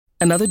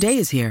Another day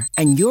is here,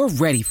 and you're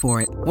ready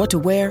for it. What to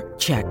wear?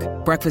 Check.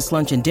 Breakfast,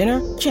 lunch, and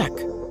dinner? Check.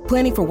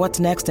 Planning for what's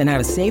next and how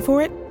to save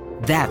for it?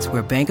 That's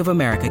where Bank of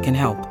America can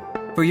help.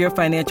 For your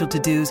financial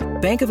to-dos,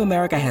 Bank of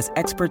America has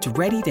experts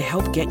ready to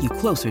help get you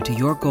closer to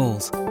your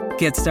goals.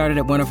 Get started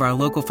at one of our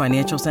local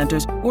financial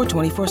centers or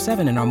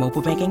 24/7 in our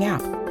mobile banking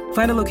app.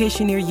 Find a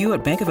location near you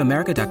at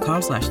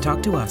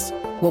bankofamerica.com/talktous.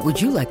 What would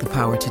you like the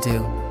power to do?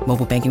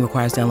 Mobile banking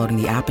requires downloading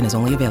the app and is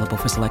only available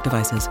for select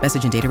devices.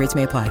 Message and data rates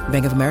may apply.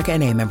 Bank of America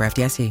N.A., member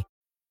FDIC.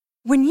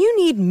 When you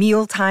need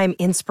mealtime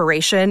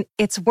inspiration,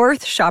 it's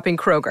worth shopping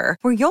Kroger,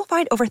 where you'll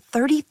find over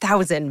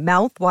 30,000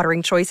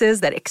 mouth-watering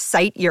choices that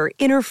excite your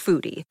inner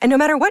foodie. And no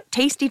matter what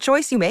tasty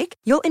choice you make,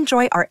 you'll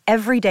enjoy our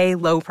everyday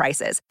low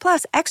prices,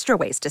 plus extra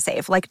ways to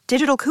save, like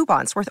digital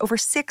coupons worth over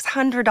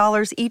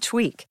 $600 each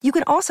week. You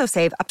can also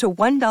save up to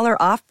 $1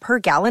 off per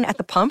gallon at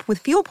the pump with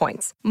fuel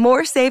points.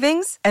 More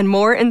savings and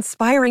more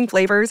inspiring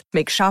flavors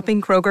make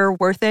shopping Kroger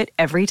worth it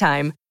every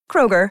time.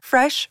 Kroger,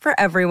 fresh for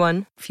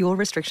everyone. Fuel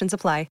restrictions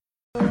apply.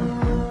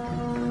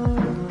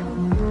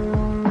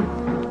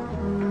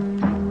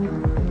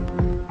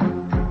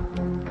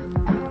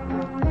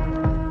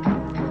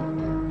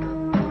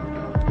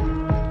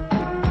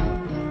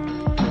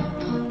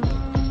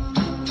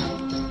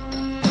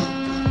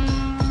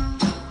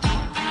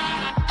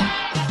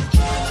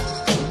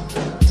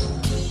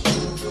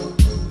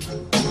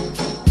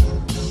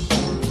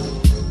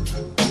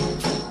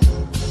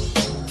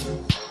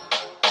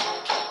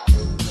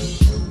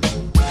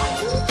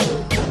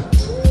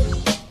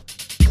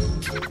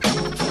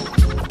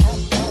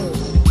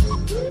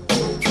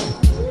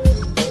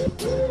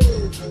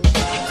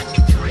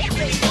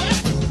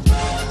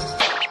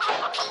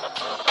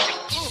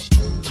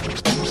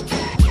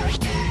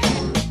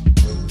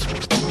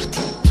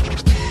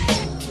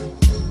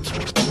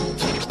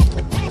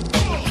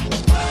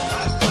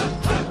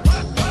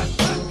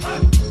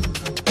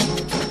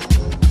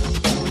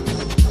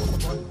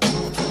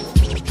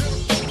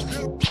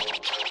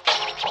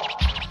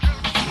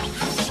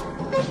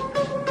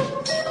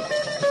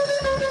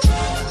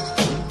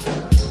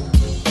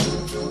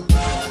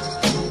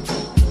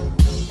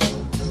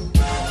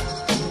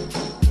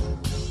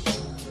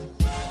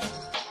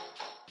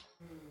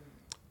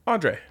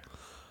 Andre.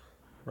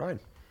 Ryan.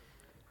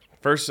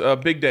 First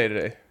big day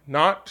today.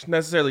 Not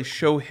necessarily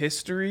show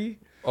history.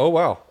 Oh,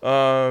 wow.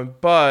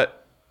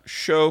 But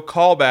show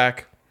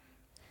callback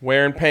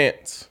wearing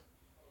pants.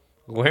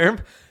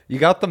 Wearing? You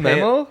got the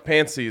memo?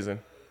 Pants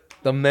season.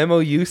 The memo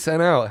you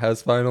sent out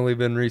has finally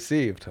been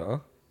received, huh?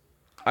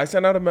 I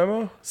sent out a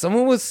memo?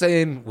 Someone was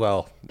saying,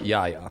 well,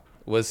 Yaya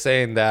was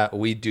saying that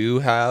we do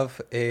have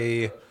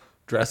a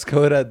dress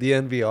code at the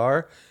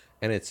NVR,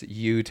 and it's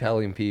you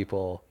telling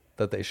people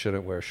that they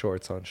shouldn't wear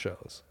shorts on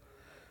shows,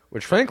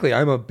 which frankly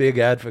I'm a big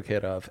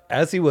advocate of.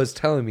 As he was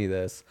telling me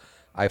this,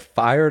 I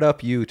fired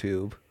up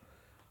YouTube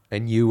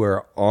and you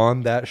were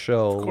on that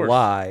show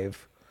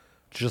live,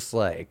 just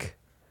like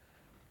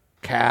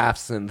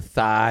calves and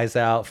thighs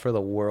out for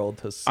the world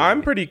to see.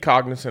 I'm pretty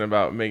cognizant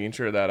about making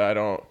sure that I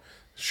don't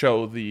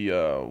show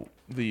the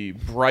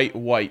bright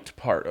white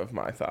part of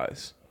my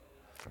thighs,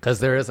 because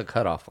there is a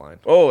cutoff line.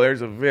 Oh,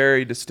 there's a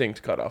very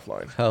distinct cutoff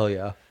line. Hell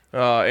yeah.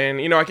 And,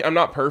 you know, I'm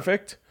not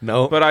perfect.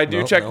 No. But I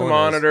do check the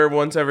monitor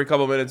once every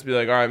couple minutes, be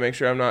like, all right, make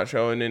sure I'm not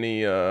showing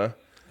any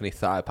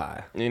thigh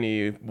pie.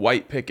 Any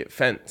white picket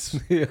fence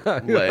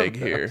leg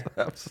here.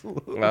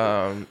 Absolutely.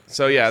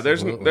 So, yeah,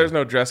 there's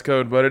no dress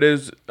code, but it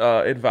is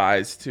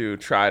advised to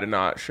try to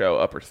not show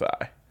upper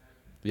thigh.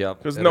 Yep.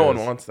 Because no one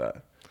wants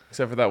that,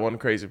 except for that one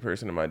crazy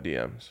person in my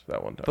DMs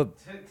that one time. But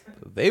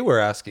they were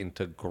asking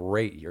to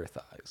grate your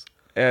thighs.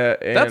 And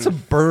that's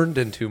burned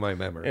into my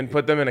memory. And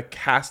put them in a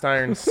cast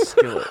iron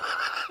skillet.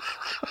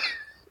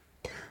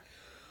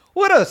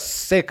 What a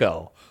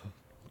sicko.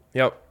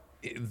 Yep.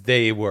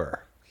 They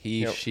were.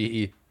 He,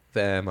 she,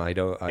 them. I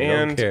don't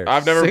care.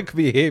 I've never sick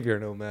behavior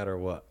no matter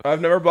what. I've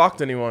never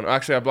blocked anyone.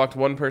 Actually, I blocked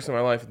one person in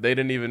my life. They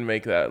didn't even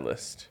make that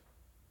list.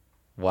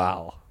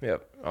 Wow.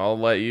 Yep. I'll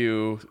let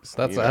you.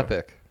 That's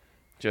epic.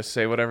 Just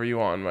say whatever you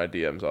want in my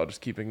DMs. I'll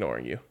just keep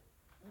ignoring you.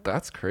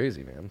 That's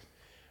crazy, man.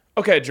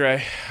 Okay,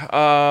 Dre.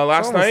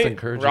 Last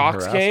night,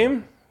 Rocks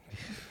came.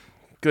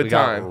 Good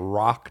time. Got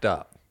rocked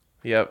up.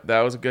 Yep,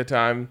 that was a good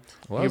time.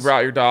 You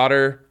brought your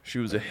daughter. She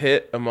was a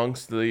hit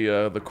amongst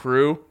the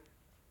crew.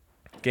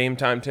 Game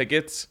time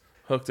tickets.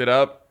 Hooked it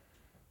up.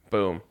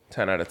 Boom.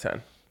 10 out of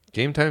 10.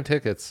 Game time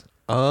tickets.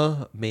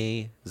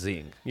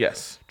 Amazing.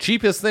 Yes.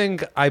 Cheapest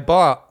thing I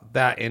bought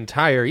that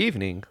entire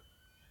evening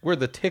were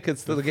the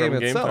tickets to the game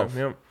itself.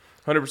 Yep.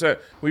 100%.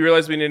 We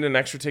realized we needed an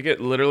extra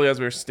ticket literally as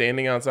we were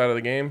standing outside of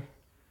the game.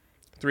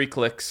 3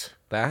 clicks.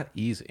 That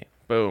easy.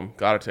 Boom.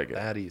 Got a ticket.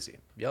 That easy.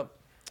 Yep.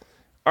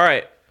 All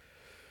right.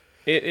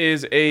 It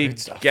is a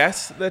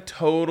Guess the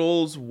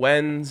Totals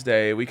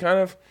Wednesday. We kind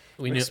of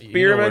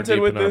experimented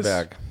with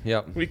this.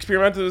 Yep. We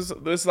experimented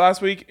this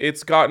last week.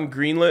 It's gotten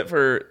greenlit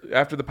for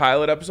after the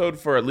pilot episode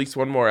for at least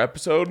one more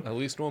episode. At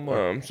least one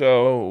more.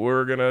 So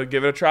we're gonna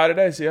give it a try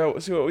today. See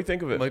what we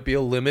think of it. Might be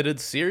a limited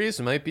series.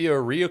 It might be a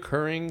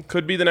reoccurring.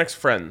 Could be the next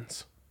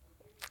Friends.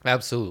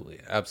 Absolutely.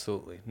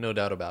 No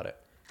doubt about it.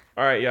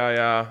 All right,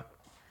 yeah.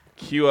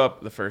 Cue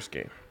up the first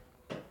game.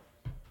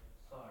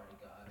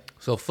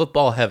 So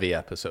football heavy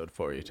episode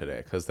for you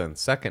today, because then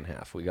second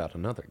half we got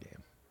another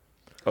game.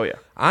 Oh, yeah.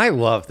 I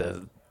love this.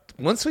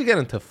 Once we get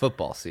into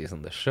football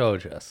season, the show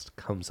just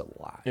comes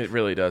alive. It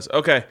really does.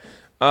 Okay.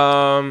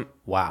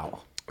 Wow.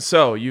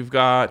 So you've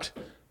got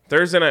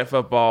Thursday Night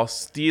Football,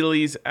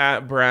 Steelers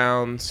at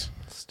Browns.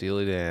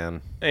 Steely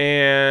Dan.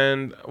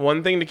 And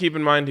one thing to keep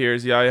in mind here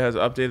is Yaya has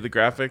updated the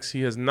graphics.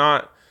 He has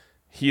not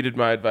heeded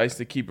my advice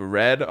to keep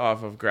red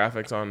off of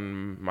graphics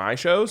on my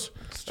shows.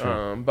 It's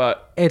true.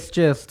 But It's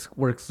just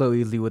works so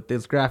easy with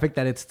this graphic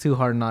that it's too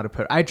hard not to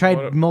put. I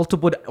tried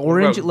multiple.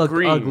 Orange about looked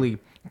green? ugly.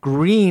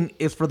 Green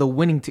is for the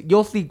winning team.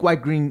 You'll see why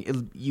green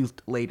is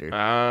used later.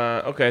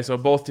 okay, so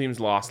both teams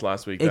lost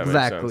last week. That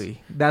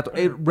Exactly.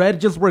 Red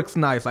just works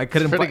nice. I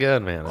couldn't. Pretty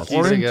good, man. That's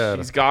Makes pretty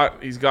sense. good.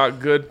 He's got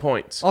good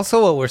points.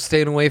 Also, we're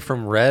staying away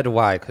from red.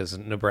 Why? Because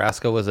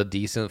Nebraska was a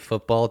decent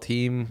football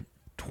team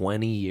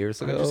 20 years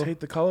ago. I just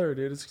hate the color,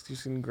 dude. It's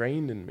just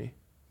ingrained in me.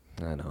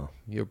 I know.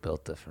 You're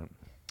built different.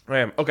 I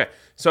am. Okay,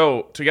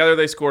 so together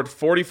they scored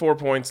 44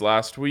 points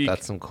last week.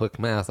 That's some quick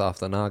math off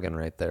the noggin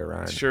right there,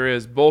 Ryan. Sure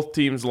is. Both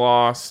teams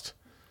lost.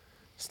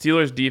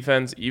 Steelers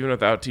defense, even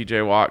without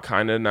TJ Watt,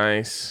 kind of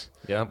nice.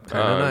 Yep,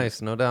 kind of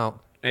nice, no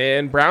doubt.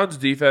 And Browns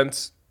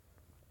defense,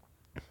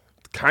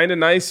 kind of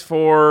nice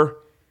for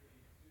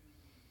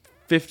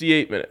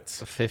 58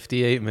 minutes.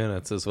 58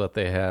 minutes is what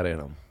they had in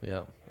them.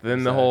 Yep.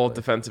 Then the whole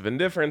defensive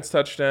indifference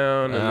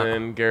touchdown, and Yeah.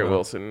 then Garrett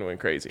Wilson went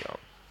crazy on him.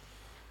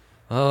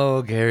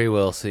 Oh, Gary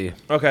Wilsey.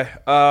 Okay,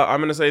 I'm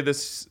going to say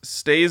this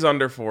stays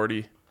under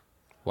 40,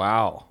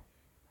 Wow.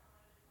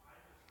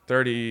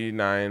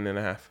 39 and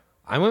a half.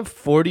 I went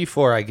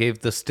 44. I gave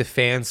the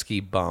Stefanski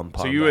bump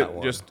So on you that went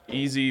one. just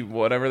easy,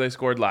 whatever they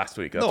scored last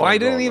week. That's No, what I'm I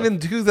didn't going even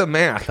with. do the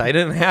math. I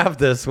didn't have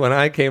this when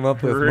I came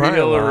up with my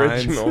Real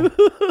lines. original.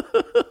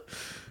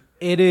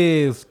 It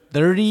is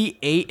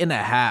 38 and a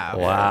half.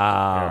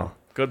 Wow.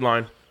 Good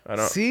line. I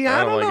don't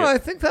know. like I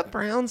it. think that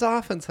Browns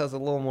offense has a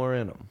little more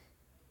in them.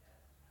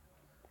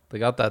 They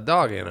got that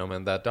dog in them,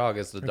 and that dog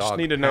is the I dog. just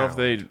need to know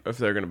pound. if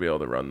they're going to be able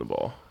to run the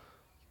ball.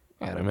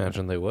 I'd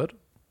imagine they would.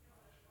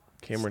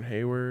 Cameron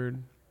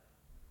Hayward.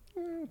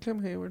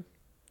 Tim Hayward.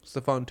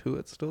 Stephon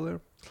Tuitt still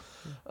there.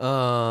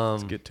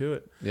 Let's get to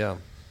it. Yeah.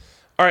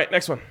 All right,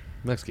 next one.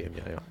 Next game,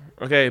 yeah.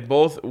 Okay,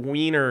 both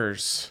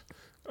wieners.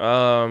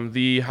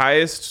 The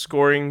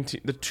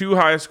two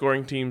highest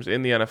scoring teams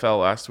in the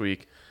NFL last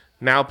week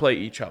now play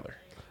each other.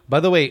 By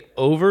the way,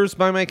 overs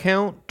by my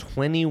count,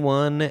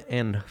 21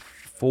 and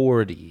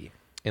 40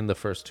 in the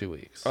first 2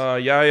 weeks.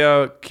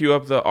 Cue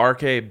up the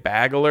RK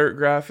bag alert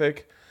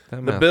graphic. That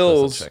The math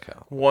Bills, doesn't check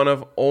out. one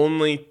of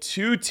only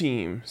two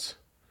teams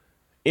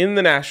in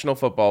the National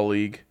Football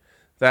League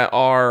that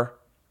are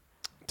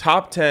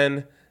top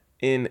 10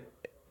 in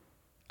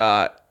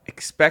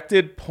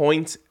expected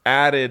points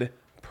added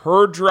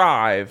per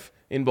drive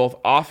in both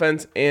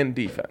offense and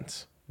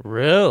defense.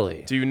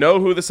 Really? Do you know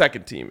who the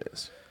second team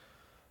is?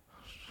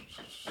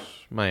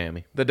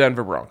 Miami. The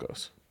Denver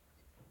Broncos.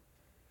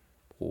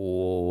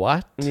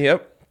 What?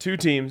 Yep. Two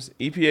teams,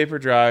 EPA per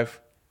drive,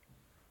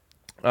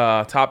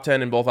 top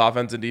 10 in both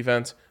offense and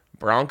defense,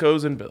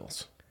 Broncos and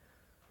Bills.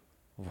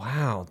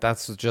 Wow,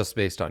 that's just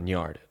based on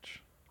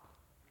yardage.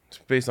 It's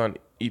based on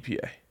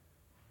EPA.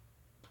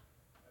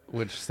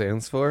 Which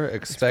stands for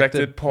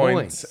Expected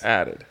points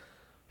added.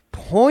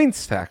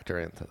 Points factor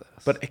into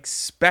this. But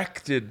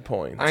expected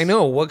points. I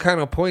know. What kind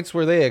of points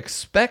were they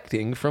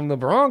expecting from the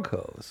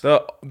Broncos?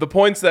 The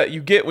points that you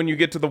get when you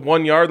get to the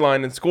 1 yard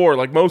line and score,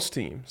 like most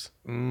teams.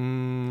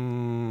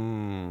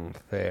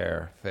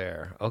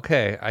 Fair.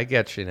 Okay, I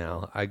get you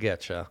now. I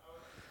get you.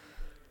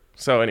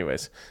 So,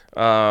 anyways,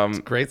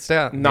 Great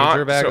stat. not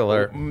Major bag so-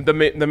 alert. The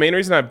main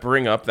reason I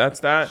bring up that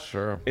stat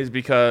Sure. is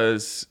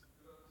because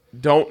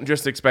don't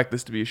just expect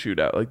this to be a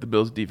shootout. Like the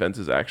Bills' defense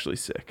is actually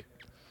sick.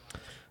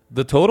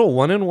 The total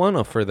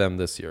 1-1 for them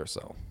this year,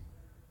 so.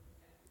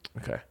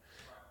 Okay.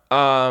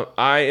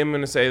 I am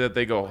going to say that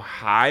they go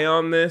high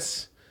on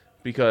this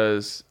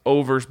because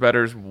overs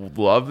bettors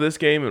love this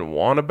game and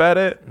want to bet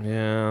it.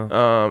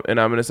 Yeah. And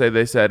I'm going to say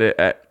they set it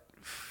at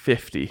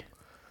 50.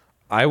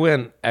 I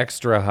went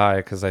extra high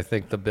because I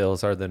think the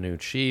Bills are the new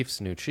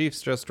Chiefs. New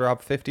Chiefs just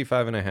dropped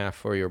 55.5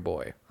 for your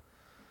boy.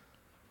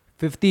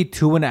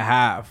 52 and a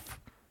half.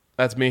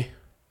 That's me.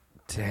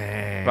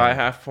 Dang. By a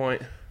half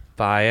point.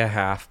 By a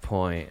half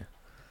point.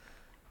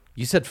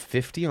 You said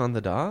 50 on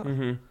the dot?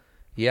 Mm-hmm.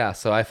 Yeah,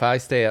 so if I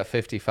stay at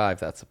 55,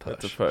 that's a push.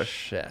 That's a push.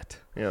 Shit.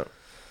 Yeah.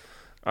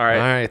 All right.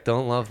 All right,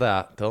 don't love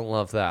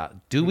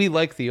that. Do we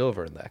like the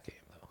over in that game,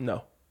 though?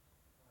 No.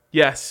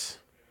 Yes.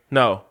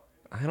 No.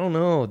 I don't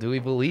know. Do we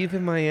believe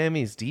in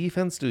Miami's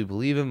defense? Do we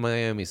believe in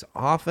Miami's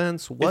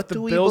offense? What If the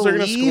do we Bills are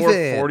believe going to score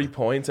in? 40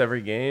 points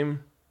every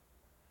game,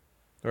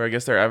 or I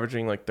guess they're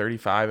averaging like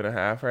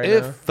 35.5 right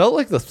It now. felt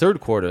like the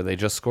third quarter, they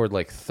just scored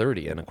like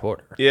 30 in a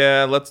quarter.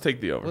 Yeah, let's take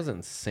the It over. was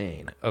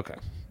insane. Okay.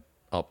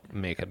 I'll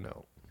make a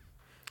note.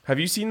 Have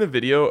you seen the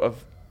video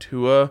of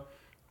Tua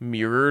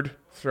mirrored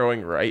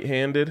throwing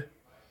right-handed?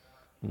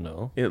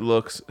 No. It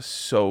looks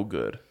so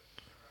good.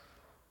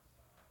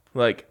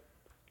 Like,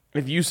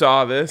 if you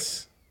saw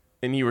this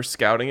and you were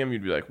scouting him,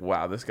 you'd be like,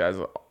 wow, this guy's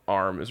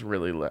arm is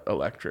really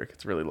electric.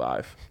 It's really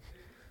live.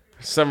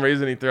 For some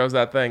reason, he throws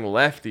that thing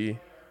lefty.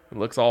 It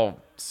looks all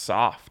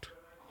soft.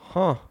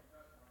 Huh.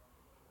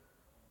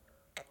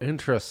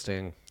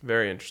 Interesting.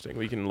 Very interesting.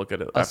 We can look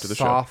at it after the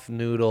show. Soft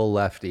noodle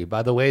lefty.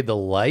 By the way, the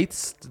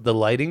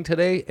lighting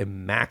today,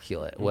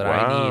 immaculate. What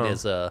I need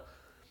is a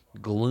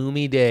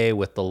gloomy day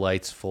with the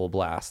lights full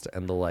blast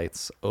and the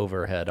lights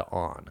overhead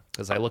on.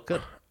 Because I look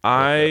good.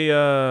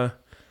 I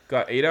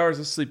got 8 hours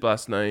of sleep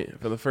last night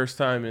for the first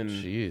time in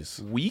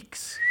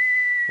weeks.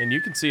 And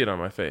you can see it on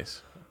my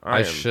face.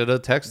 I should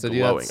have texted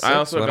you. I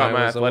also got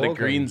my athletic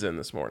greens in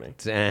this morning.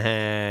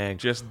 Dang.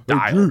 Just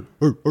dial.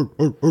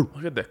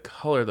 Look at the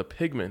color, the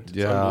pigment.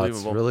 It's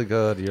unbelievable. It's really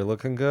good. You're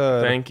looking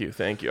good. Thank you.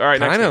 All right,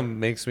 kind of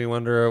makes me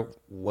wonder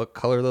what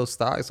color those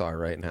thighs are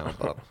right now,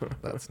 but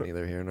that's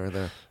neither here nor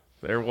there.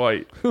 They're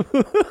white.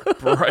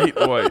 Bright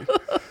white.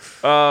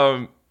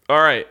 All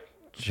right.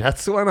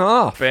 Jets went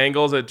off.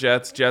 Bengals at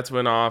Jets. Jets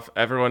went off.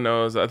 Everyone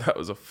knows that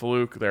was a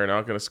fluke. They're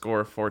not going to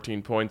score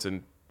 14 points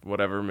in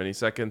whatever many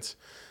seconds.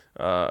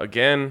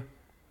 Again,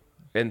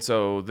 and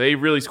so they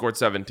really scored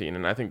 17,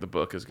 and I think the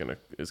book is gonna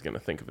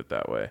think of it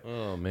that way.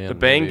 Oh man, the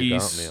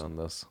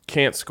Bangies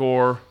can't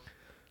score.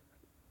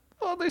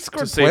 Well, they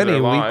scored plenty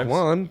week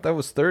 1. That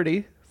was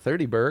 30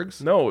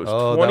 bergs. No, it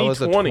was 20. That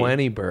was a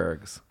 20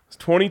 bergs. It's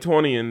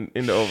 20-20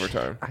 into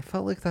overtime. I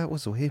felt like that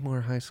was way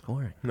more high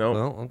scoring. No.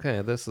 Well,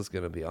 okay, this is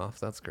gonna be off.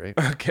 That's great.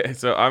 Okay,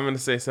 so I'm gonna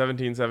say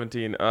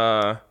 17-17.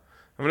 I'm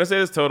gonna say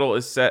this total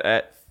is set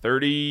at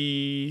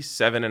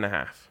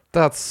 37.5.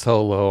 That's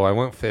so low. I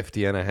went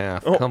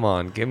 50.5. Oh. Come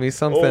on, give me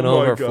something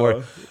over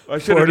 40. I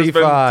should have just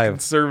been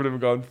conservative and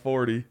gone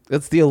 40.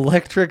 It's the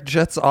electric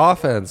Jets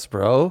offense,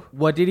 bro.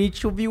 What did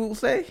each of you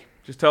say?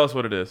 Just tell us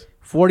what it is.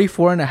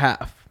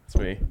 44.5. It's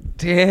me.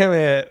 Damn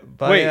it.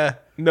 Wait,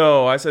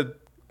 no, I said...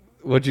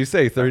 What'd you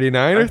say,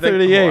 39 or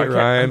 38,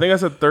 Ryan? I think I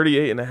said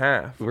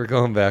 38.5. We're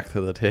going back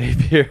to the tape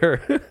here.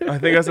 I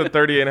think I said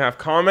 38.5.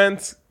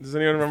 Comments? Does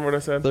anyone remember what I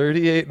said?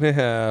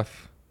 38.5.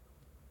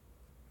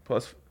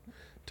 Plus...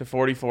 to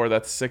 44,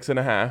 that's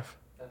 6.5.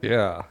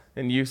 Yeah.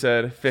 And you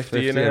said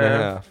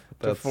 50.5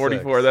 to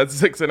 44, that's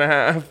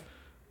 6.5.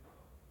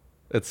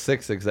 It's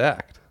 6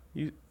 exact.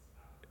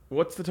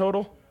 What's the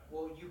total?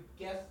 Well, you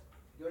guessed,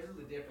 yours is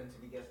the difference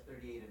if you guess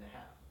 38.5.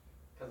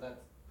 Because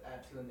that's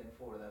add 2 and then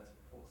 4, that's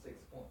 6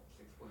 point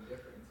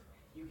difference.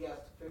 You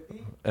guessed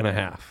 50? And a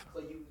half.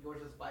 So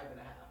yours is 5.5.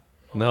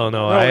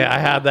 No, I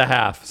had the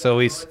half. So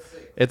it's a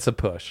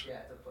push. Yeah,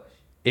 it's a push.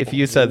 If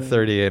you said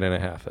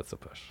 38.5, it's a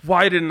push.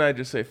 Why didn't I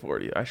just say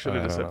 40? I should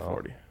have just said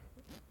 40.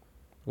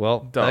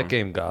 Well, that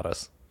game got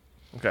us.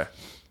 Okay,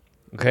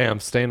 I'm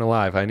staying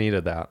alive. I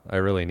needed that. I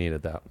really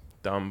needed that.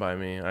 Dumb by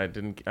me. I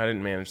didn't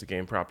manage the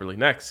game properly.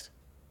 Next.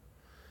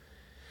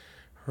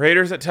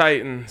 Raiders at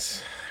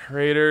Titans.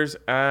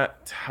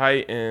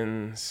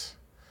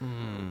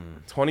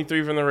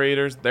 23 from the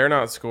Raiders. They're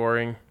not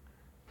scoring.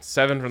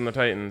 7 from the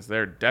Titans.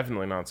 They're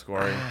definitely not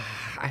scoring.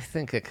 I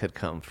think it could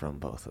come from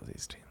both of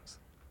these teams.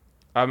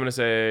 I'm going to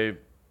say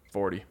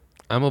 40.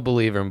 I'm a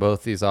believer in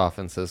both these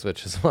offenses,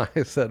 which is why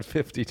I said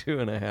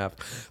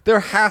 52.5. There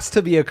has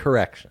to be a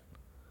correction.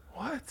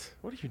 What?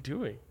 What are you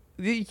doing?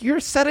 You're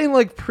setting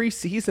like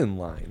preseason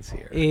lines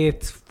here.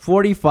 It's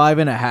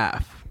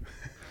 45.5.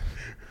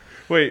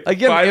 Wait,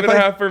 again,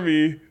 5.5 for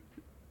me.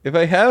 If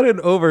I hadn't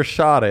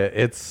overshot it,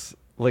 it's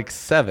like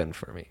 7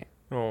 for me.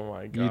 Oh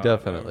my God. You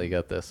definitely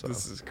get this one.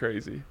 This is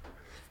crazy.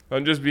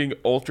 I'm just being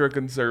ultra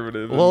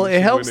conservative. Well,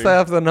 it helps to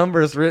have the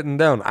numbers written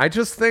down. I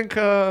just think,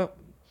 Devontae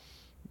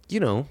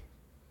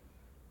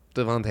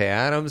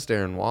Adams,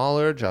 Darren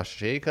Waller, Josh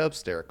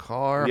Jacobs, Derek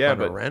Carr,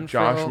 Hunter Renfrow.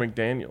 Josh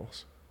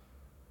McDaniels.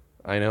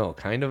 I know,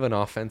 kind of an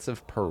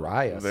offensive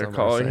pariah. They're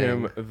calling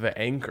him the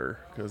anchor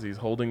because he's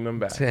holding them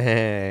back.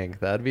 Dang,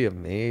 that'd be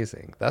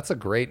amazing. That's a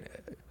great...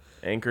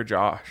 Anchor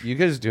Josh. You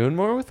guys doing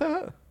more with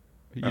that?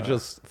 You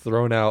just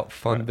throwing out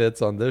fun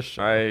bits on this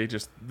show?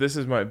 This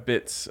is my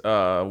bits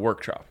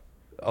workshop.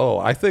 Oh,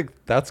 I think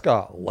that's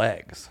got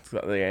legs. It's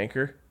got the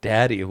anchor.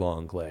 Daddy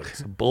long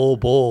legs.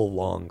 Bull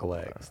long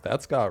legs.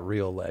 That's got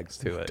real legs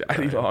to it.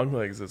 Daddy long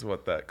legs is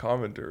what that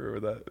commenter or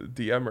that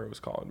DMer was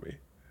calling me.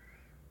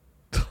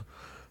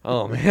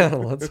 Oh,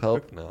 man. Let's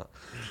hope not.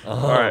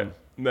 All right.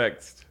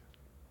 Next.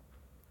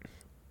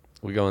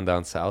 We going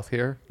down south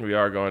here? We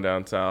are going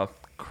down south.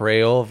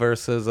 Creole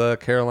versus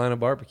Carolina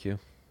barbecue.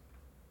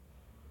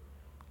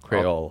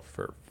 Creole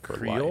for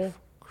Creole? Life.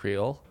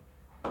 Creole?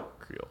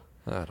 Creole.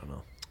 I don't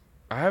know.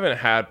 I haven't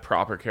had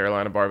proper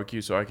Carolina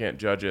barbecue, so I can't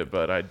judge it,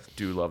 but I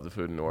do love the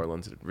food in New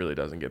Orleans. It really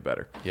doesn't get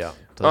better. Yeah,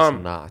 does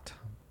not.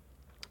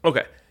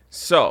 Okay,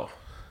 so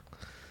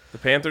the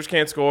Panthers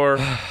can't score.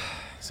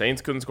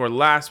 Saints couldn't score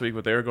last week,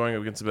 but they were going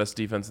up against the best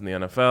defense in the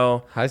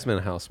NFL.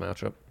 Heisman House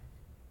matchup.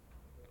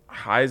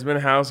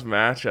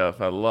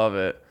 I love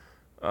it.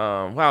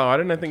 Wow, why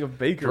didn't I think of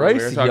Baker? when we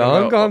Bryce were talking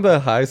Young about- on the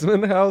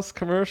Heisman House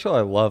commercial.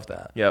 I love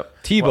that.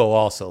 Yep. Tebow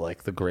also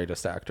like the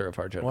greatest actor of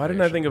our generation. Why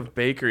didn't I think of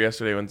Baker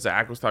yesterday when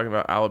Zach was talking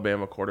about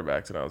Alabama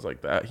quarterbacks, and I was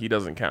like, that he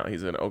doesn't count.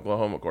 He's an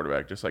Oklahoma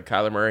quarterback, just like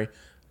Kyler Murray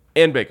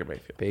and Baker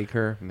Mayfield.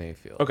 Baker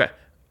Mayfield? Okay.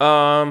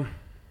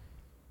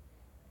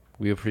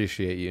 We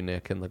appreciate you,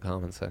 Nick, in the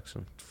comment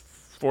section.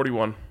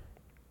 41.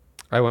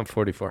 I went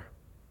 44.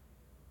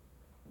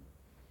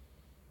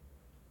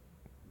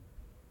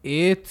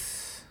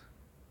 It's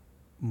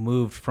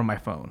moved from my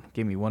phone.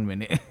 Give me 1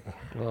 minute.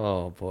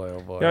 Oh boy, oh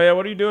boy. Yeah,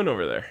 what are you doing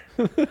over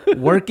there?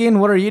 Working?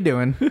 What are you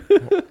doing?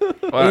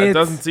 Well, it It's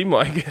doesn't seem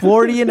like it.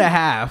 40 and a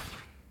half.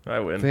 I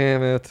win.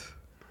 Damn it.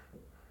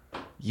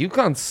 You've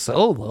gone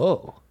so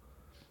low.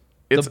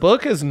 It's- The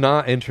book is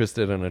not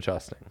interested in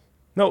adjusting.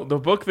 No, the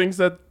book thinks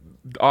that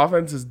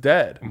offense is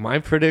dead. My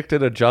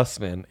predicted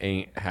adjustment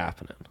ain't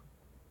happening.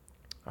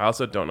 I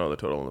also don't know the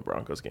total in the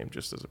Broncos game,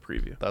 just as a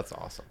preview. That's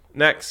awesome.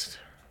 Next,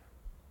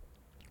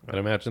 I'd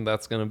imagine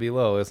that's going to be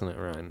low, isn't it,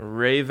 Ryan?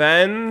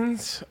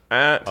 Ravens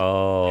at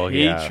Oh,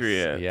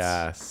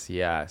 Patriots.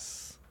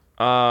 Yes.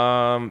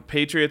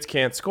 Patriots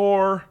can't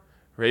score.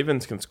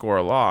 Ravens can score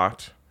a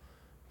lot,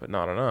 but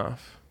not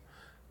enough.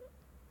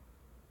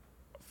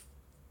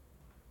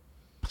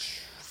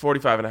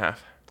 45 and a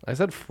half. I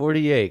said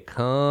 48.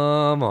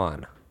 Come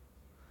on.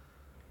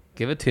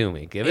 Give it to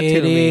me. Give it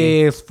It to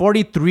me. is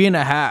 43 and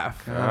a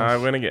half. I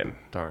win again.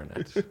 Darn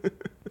it.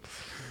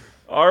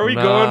 Are we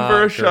Not going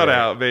for a great.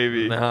 shutout,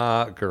 baby?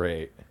 Not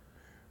great.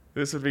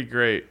 This would be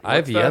great.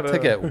 I've What's yet that, to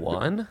get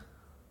one.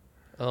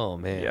 Oh,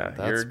 man. Yeah,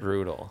 That's you're-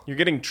 brutal. You're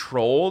getting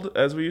trolled,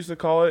 as we used to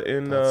call it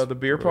in That's the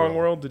beer pong brutal.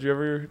 world. Did you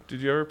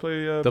ever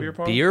play The beer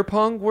pong? beer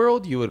pong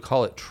world, you would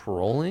call it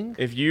trolling?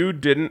 If you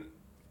didn't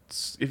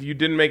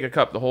make a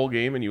cup the whole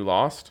game and you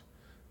lost,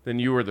 then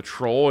you were the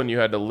troll and you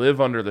had to live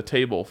under the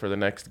table for the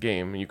next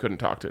game and you couldn't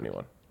talk to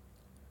anyone.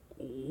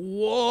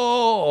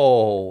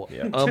 Whoa.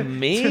 Yeah.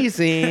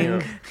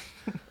 Amazing.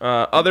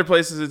 Other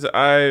places,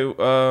 I've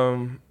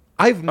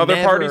other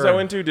never... parties I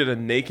went to did a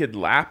naked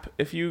lap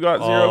if you got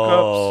 0 cups.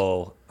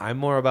 Oh, I'm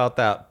more about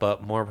that,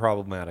 but more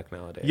problematic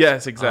nowadays.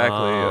 Yes,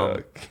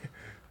 exactly.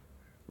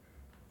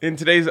 In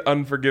today's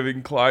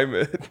unforgiving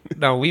climate.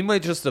 Now, we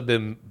might just have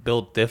been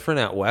built different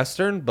at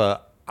Western,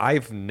 but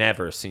I've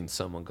never seen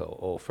someone go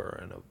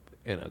over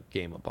in a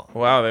game of Pong.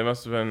 Wow, they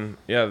must have been.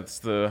 Yeah, it's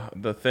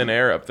the thin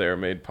air up there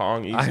made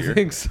Pong easier.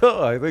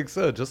 I think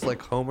so. Just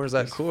like homers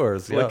at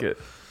Coors. Flick it.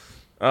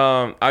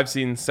 I've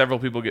seen several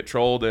people get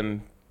trolled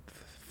and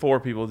 4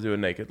 people do a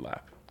naked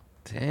lap.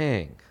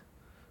 Dang.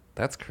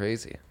 That's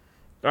crazy.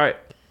 All right.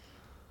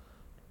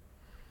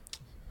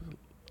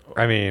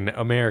 I mean,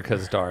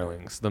 America's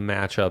darlings, the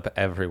matchup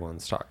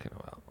everyone's talking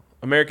about.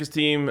 America's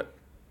team,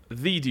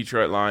 the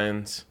Detroit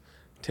Lions,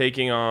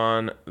 taking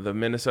on the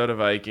Minnesota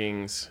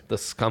Vikings The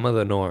scum of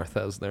the North,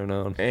 as they're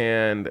known.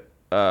 and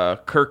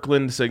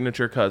Kirkland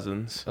signature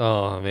cousins.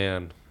 Oh,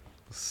 man.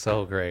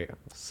 So great.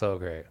 So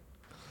great.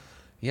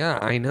 Yeah,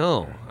 I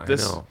know. I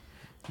This- know.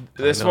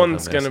 This I know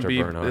one's the gonna Mr.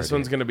 be. Bernardi. This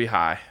one's gonna be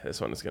high.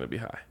 This one is gonna be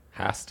high.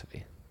 Has to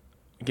be.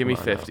 Give me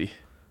Come on now. 50.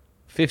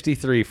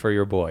 53 for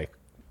your boy.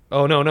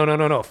 Oh,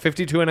 no.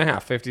 52 and a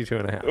half. 52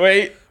 and a half.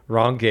 Wait.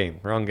 Wrong game.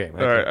 I All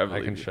right, I I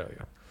believe can you. show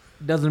you.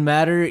 Doesn't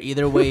matter.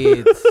 Either way,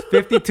 it's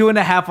 52 and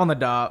a half on the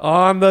dot.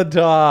 On the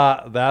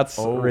dot. That's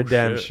Oh,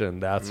 redemption.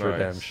 shit. That's Nice.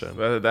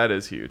 redemption. That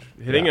is huge.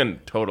 Hitting Yeah. a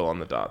total on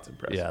the dot's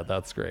impressive. Yeah,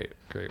 that's great.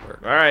 Great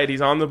work. All right,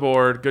 he's on the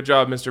board. Good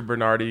job, Mr.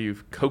 Bernardi.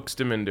 You've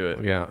coaxed him into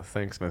it. Yeah,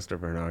 thanks, Mr.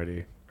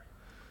 Bernardi.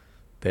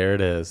 There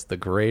it is. The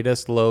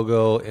greatest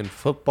logo in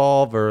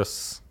football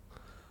versus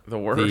The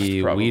worst,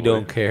 probably. we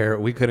don't care.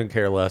 We couldn't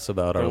care less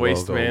about The our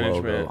waste logo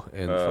management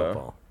in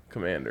football.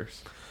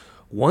 Commanders.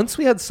 Once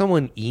we had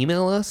someone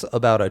email us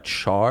about a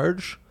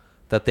charge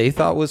that they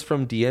thought was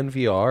from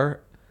DNVR,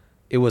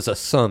 it was a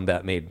sum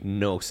that made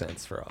no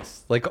sense for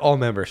us. Like all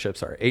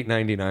memberships are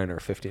 $8.99 or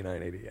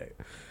 $59.88,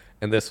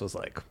 and this was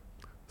like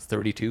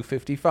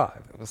 $32.55.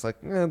 It was like,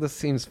 this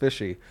seems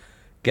fishy.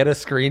 Get a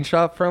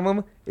screenshot from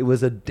them. It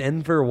was a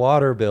Denver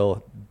water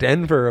bill.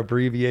 Denver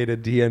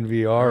abbreviated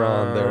DNVR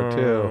on there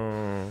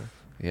too.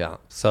 Yeah,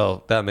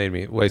 so that made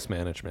me waste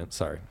management.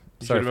 Sorry.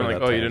 You should Sorry have been for like,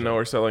 that oh, you didn't tangent. know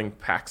we're selling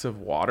packs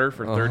of water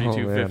for Oh, man.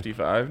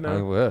 $32.55 now?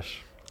 I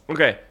wish.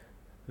 Okay.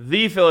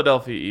 The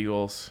Philadelphia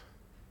Eagles.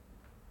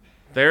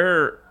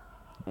 They're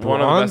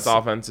one of the best Bronze-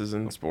 offenses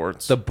in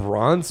sports. The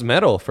bronze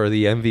medal for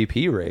the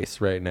MVP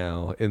race right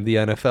now in the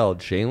NFL,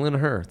 Jalen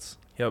Hurts.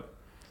 Yep.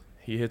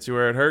 He hits you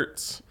where it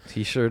hurts.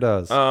 He sure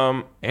does.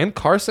 Um, And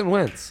Carson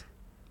Wentz.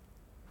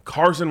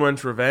 Carson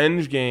Wentz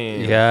revenge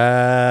game.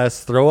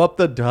 Yes, throw up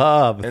the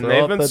dub. And Throw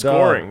they've up been the dub.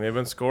 scoring. They've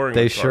been scoring.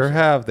 They with sure Carson.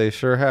 have. They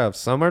sure have.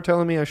 Some are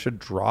telling me I should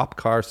drop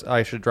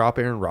I should drop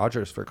Aaron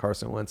Rodgers for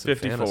Carson Wentz. In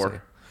 54.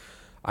 fantasy.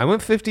 I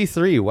went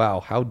 53. Wow,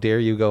 how dare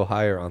you go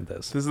higher on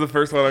this? This is the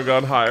first one I've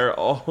gone higher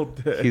all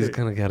day. He's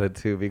gonna get it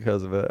too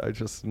because of it. I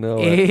just know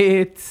it.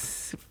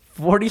 It's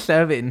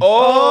 47.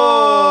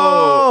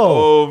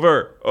 Oh!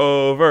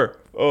 Over.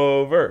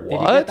 Over. Did you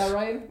What? get that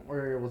right,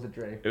 or was it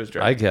Dre? It was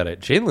Dre. I get it.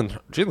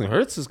 Jalen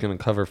Hurts is going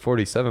to cover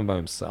 47 by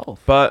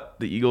himself. But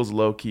the Eagles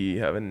low key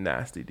have a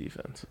nasty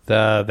defense.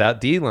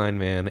 That D line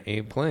man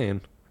ain't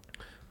playing.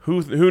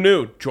 Who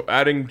knew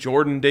adding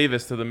Jordan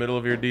Davis to the middle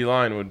of your D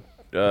line would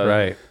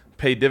Right.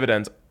 pay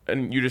dividends,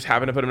 and you just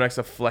happen to put him next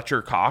to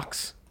Fletcher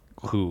Cox.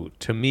 Who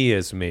to me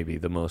is maybe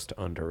the most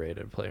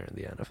underrated player in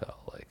the NFL.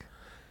 Like,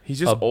 He's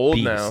just A old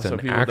beast, now, so an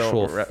people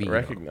actual don't phenom.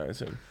 recognize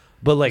him.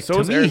 but like So to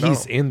is me, Aaron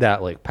he's Donald. in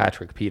that like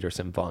Patrick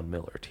Peterson, Von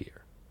Miller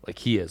tier. Like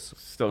he is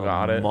Still a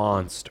got it.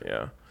 monster.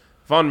 Yeah.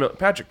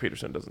 Patrick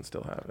Peterson doesn't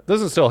still have it.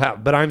 Doesn't still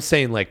have, but I'm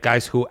saying like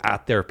guys who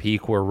at their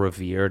peak were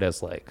revered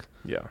as like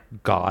Yeah.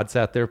 gods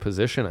at their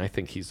position. I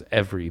think he's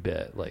every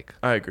bit like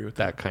I agree with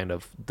that. that kind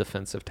of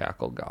defensive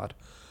tackle god.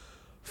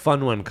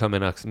 Fun one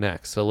coming up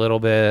next. A little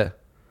bit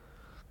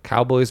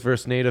Cowboys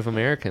versus Native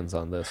Americans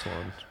on this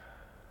one.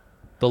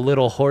 The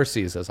little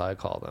horsies, as I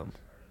call them,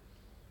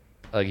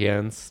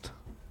 against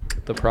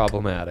the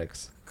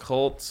problematics.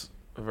 Colts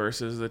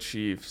versus the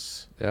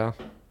Chiefs. Yeah.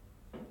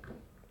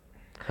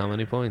 How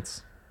many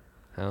points?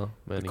 How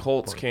many? The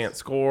Colts points? can't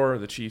score.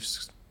 The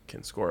Chiefs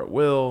can score at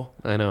will.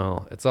 I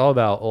know. It's all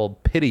about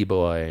old pity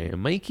boy,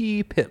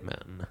 Mikey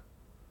Pittman.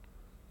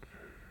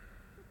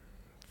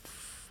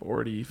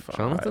 45.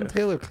 Jonathan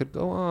Taylor could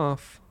go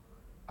off.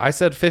 I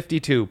said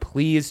 52.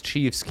 Please,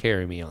 Chiefs,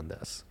 carry me on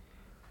this.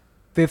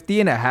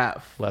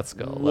 50.5. Let's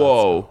go.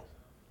 Whoa.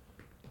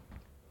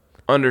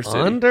 Under City.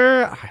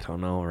 Under? I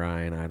don't know,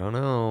 Ryan. I don't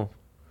know.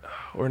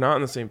 We're not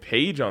on the same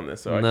page on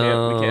this, so we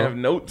No. can't have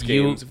notes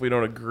You- games if we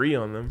don't agree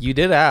on them. You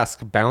did ask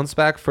bounce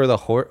back for the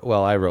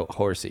well, I wrote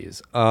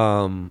horsies.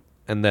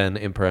 And then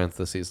in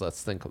parentheses,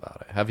 let's think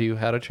about it. Have you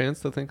had a chance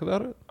to think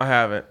about it? I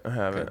haven't.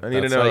 I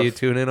need That's to know why you if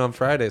tune in on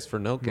Fridays for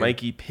no game.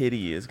 Mikey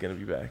Pitty is going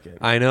to be back in.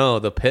 I know,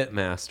 the pit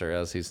master,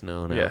 as he's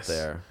known Yes. out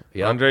there.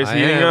 Andre's I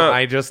heating am. up.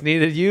 I just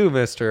needed you,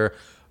 Mr.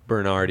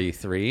 Bernardi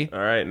 3. All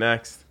right,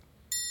 next.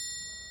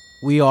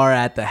 We are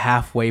at the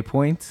halfway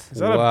point. Is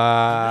that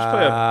wow. just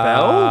play a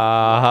bell?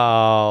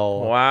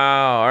 Wow.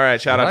 Wow. All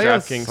right, shout out I got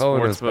DraftKings so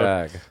in his Sportsbook.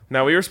 bag.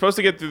 Now, we were supposed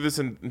to get through this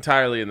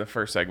entirely in the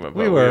first segment,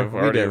 but We were. we've We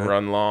already didn't.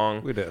 run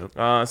long. We didn't.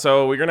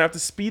 So we're going to have to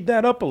speed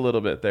that up a little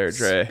bit there,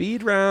 Dre.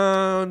 Speed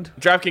round.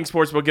 DraftKings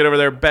Sportsbook, get over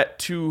there, bet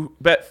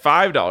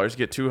 $5,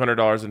 get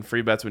 $200 in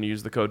free bets when you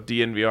use the code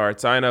DNVR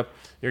at sign up.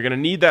 You're going to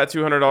need that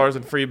 $200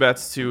 in free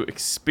bets to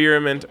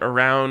experiment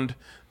around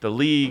the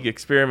league,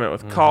 experiment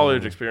with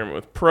college, experiment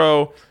with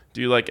pro. Do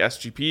you like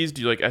SGPs?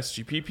 Do you like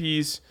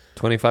SGPPs?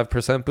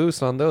 25%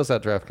 boost on those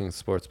at DraftKings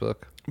Sportsbook.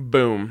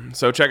 Boom.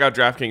 So check out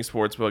DraftKings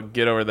Sportsbook,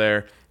 get over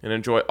there, and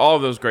enjoy all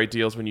of those great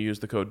deals when you use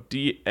the code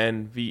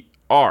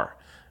DNVR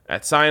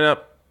at sign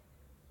up.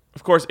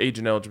 Of course, age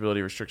and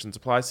eligibility restrictions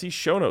apply. See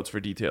show notes for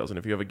details. And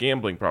if you have a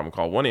gambling problem,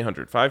 call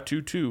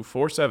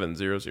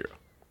 1-800-522-4700.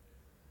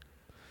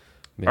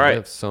 Man, All right. They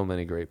have so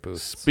many great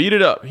boosts. Speed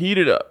it up. Heat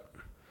it up.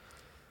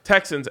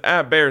 Texans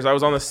at Bears. I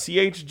was on the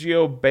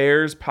CHGO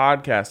Bears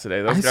podcast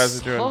today. Those I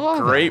guys are saw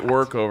doing great that.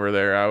 work over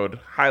there. I would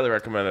highly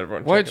recommend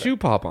everyone. Why'd check it you out.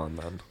 pop on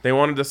them? They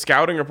wanted a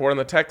scouting report on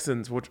the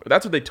Texans, which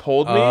that's what they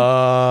told me.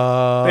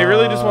 They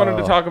really just wanted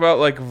to talk about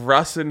like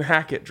Russ and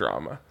Hackett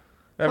drama.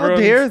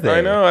 dare they?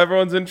 I know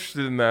everyone's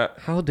interested in that.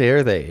 How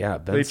dare they? Yeah,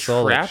 Ben They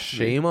Stoltz, trapped me.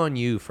 shame on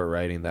you for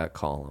writing that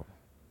column.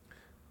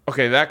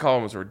 Okay, that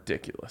column was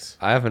ridiculous.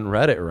 I haven't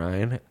read it,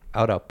 Ryan.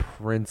 Out of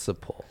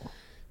principle.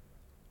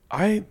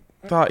 I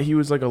thought he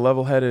was like a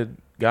level-headed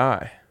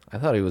guy. I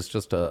thought he was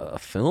just a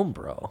film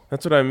bro.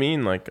 That's what I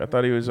mean. Like I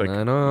thought he was like.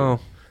 I know.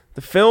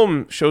 The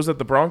film shows that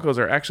the Broncos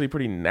are actually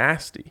pretty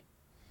nasty.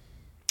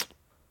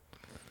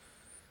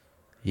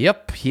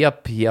 Yep.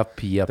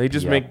 They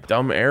just make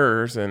dumb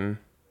errors, and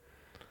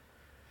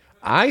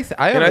I have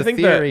and I a think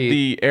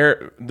theory.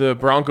 that the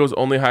Broncos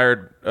only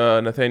hired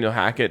Nathaniel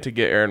Hackett to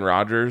get Aaron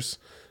Rodgers.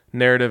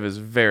 Narrative is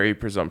very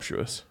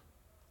presumptuous.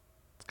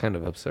 It's kind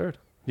of absurd.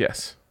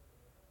 Yes.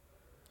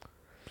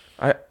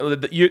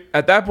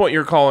 At that point,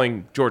 you're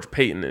calling George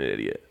Payton an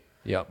idiot.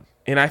 Yep.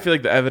 And I feel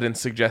like the evidence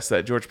suggests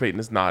that George Payton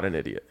is not an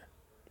idiot.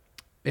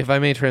 If I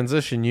may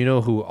transition, you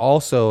know who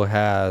also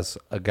has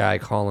a guy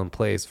calling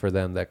plays for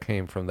them that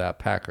came from that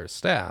Packers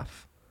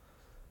staff?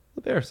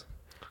 The Bears.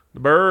 The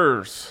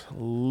Bears,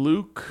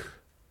 Luke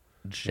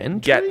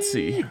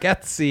Gentry?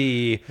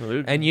 Getsy.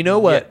 Luke And you know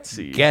what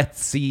Getsy.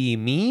 Getsy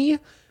me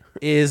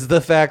is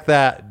the fact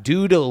that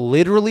dude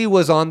literally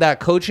was on that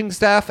coaching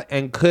staff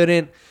and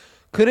couldn't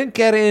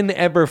get in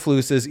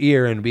Eberflus's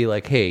ear and be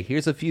like, hey,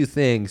 here's a few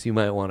things you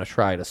might want to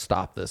try to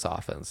stop this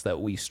offense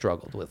that we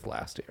struggled with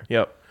last year.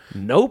 Yep.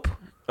 Nope.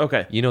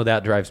 Okay. You know,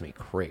 that drives me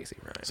crazy,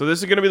 right? So this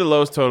is going to be the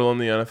lowest total in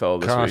the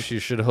NFL this Gosh, week. you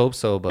should hope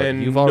so, but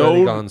And you've already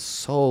no- gone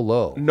so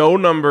low. No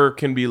number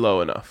can be low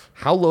enough.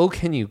 How low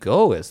can you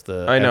go is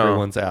I know.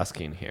 everyone's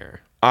asking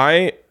here.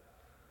 I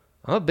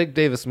I'm a big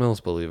Davis Mills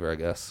believer, I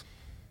guess.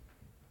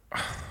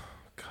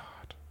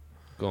 God.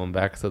 Going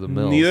back to the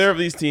Mills. Neither of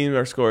these teams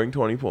are scoring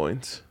 20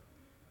 points.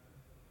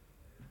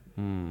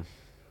 Wow.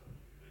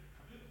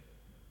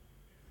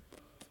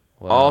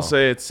 I'll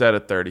say it's set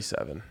at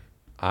 37.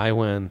 I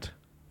went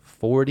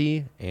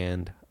 40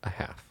 and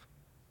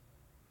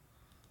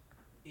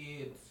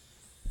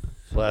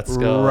Let's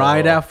go.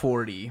 Right at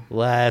 40.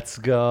 Let's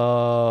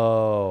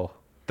go.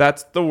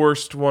 That's the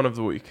worst one of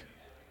the week.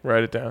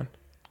 Write it down.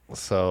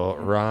 So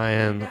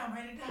Ryan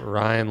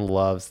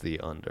loves the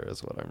under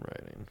is what I'm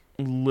writing.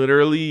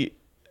 Literally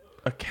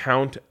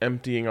account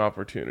emptying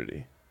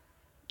opportunity.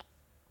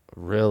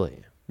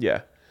 Really?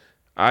 Yeah.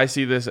 I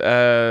see this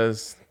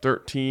as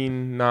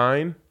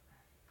 13-9.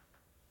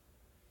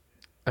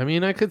 I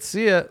mean, I could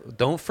see it.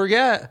 Don't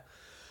forget,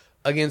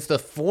 against the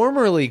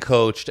formerly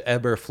coached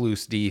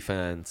Eberflus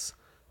defense,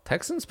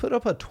 Texans put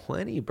up a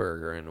 20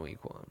 burger in week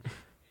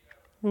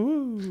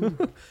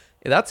 1.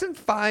 That's in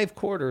 5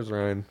 quarters,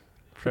 Ryan.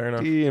 Fair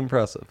enough. Pretty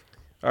impressive.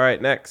 All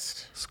right,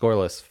 next.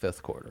 Scoreless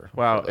 5th quarter.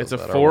 Wow, for it's a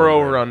those that are 4-0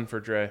 wondering. run for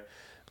Dre.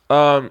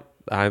 I'm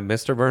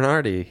Mr.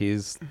 Bernardi.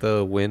 He's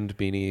the wind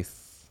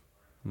beneath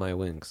my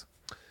wings.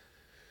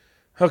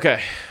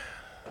 Okay.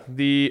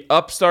 The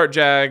upstart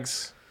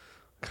Jags,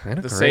 Kind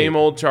of the great. same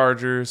old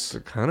Chargers.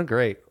 They're kind of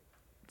great.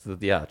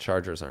 Yeah,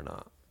 Chargers are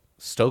not.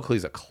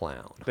 Stokely's a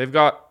clown. They've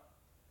got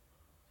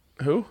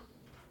who?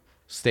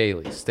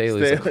 Staley's a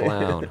Staley.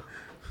 clown.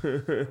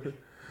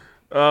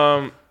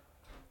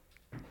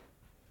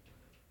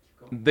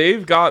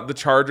 They've got the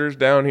Chargers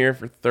down here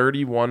for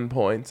 31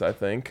 points, I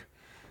think.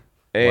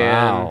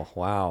 And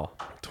Wow.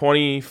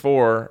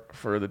 24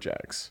 for the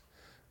Jags.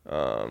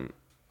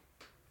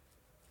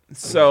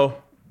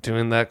 So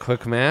Doing that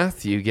quick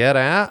math, you get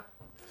at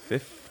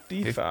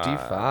 55.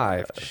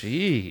 55.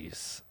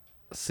 Jeez.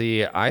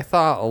 See, I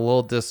thought a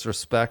little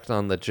disrespect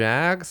on the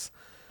Jags,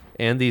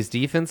 and these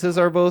defenses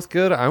are both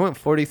good. I went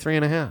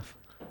 43.5.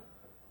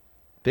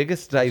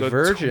 Biggest So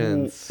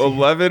divergence.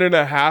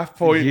 11.5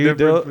 point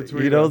difference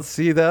between you don't them.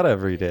 see that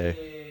every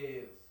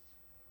day.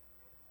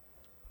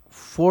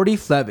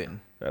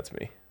 47. That's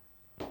me.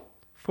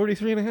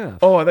 43.5.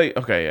 Oh, I think.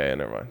 Okay, yeah,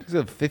 never mind. He's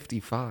at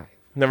 55.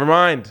 Never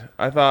mind.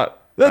 I thought.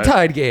 The I,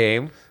 tied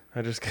game.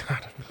 I just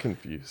got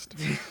confused.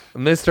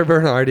 Mr.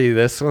 Bernardi,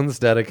 this one's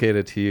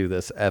dedicated to you,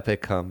 this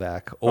epic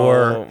comeback.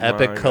 Or Oh my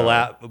epic God.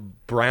 collapse.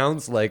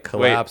 Browns like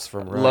collapse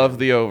from Ryan. Love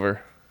the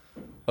over.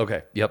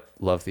 Okay. Yep.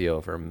 Love the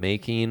over.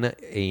 Making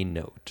a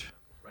note.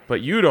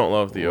 But you don't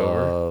love the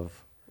over.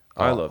 Love.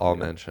 I love I'll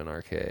the over. mention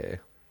RK.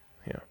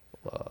 Yeah.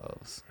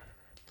 Loves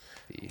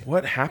the.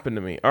 What happened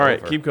to me? All right,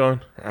 Over. keep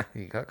going.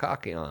 You got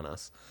cocky on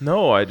us.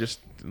 No, I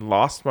just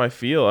lost my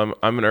feel.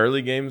 I'm an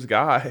early games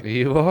guy.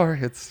 You are.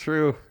 It's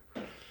true.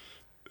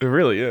 It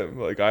really am.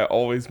 Like I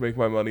always make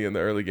my money in the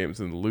early games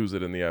and lose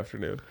it in the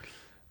afternoon.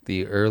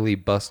 The early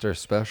Buster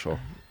special.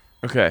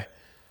 Okay.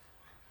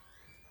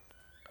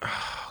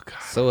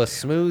 So a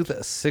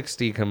smooth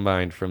 60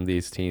 combined from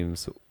these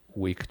teams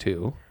week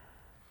 2.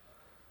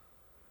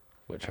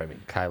 Which, I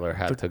mean, Kyler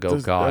had to go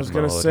God I was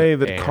gonna mode, say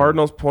that and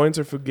Cardinals points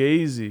are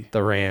fugazi.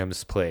 the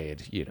Rams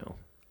played,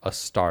 a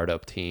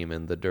startup team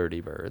in the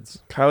Dirty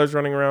Birds. Kyler's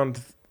running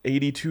around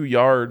 82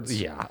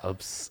 yards. Yeah,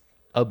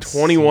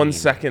 21 obscene.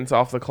 seconds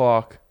off the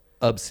clock.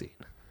 Obscene.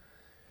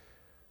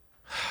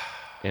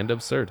 And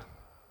absurd.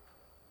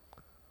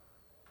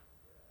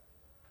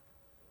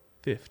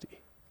 50.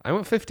 I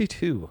went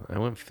 52.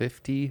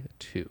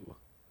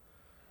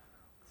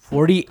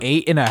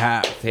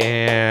 48.5.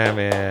 Damn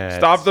it.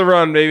 Stop the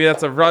run, baby.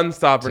 That's a run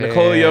stopper.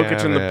 Nikola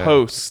Jokic in the Damn it.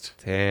 post.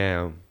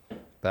 Damn.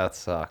 That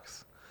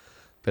sucks.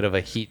 Bit of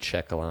a heat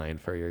check line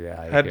for your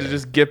guy. Had here. to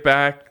just get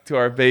back to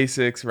our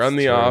basics, run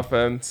the true.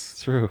 offense.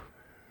 It's true.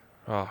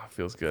 Oh,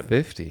 feels good.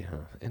 50, huh?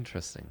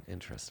 Interesting.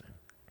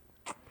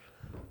 All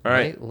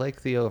right. Might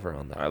like the over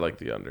on that. I like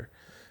the under.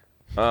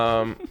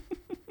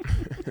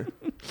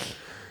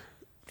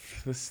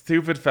 The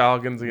stupid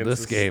Falcons against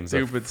This the game's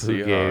stupid a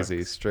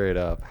fugazi, Seahawks. straight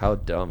up. How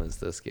dumb is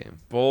this game?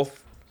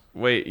 Both.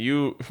 Wait,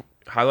 you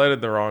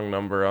highlighted the wrong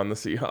number on the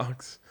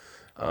Seahawks.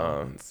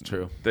 It's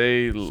true.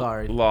 They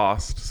Sorry.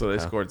 lost, so they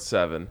scored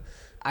 7.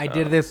 I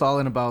did this all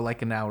in about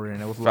like an hour,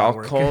 and it was a lot of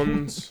work.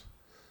 Falcons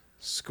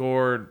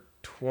scored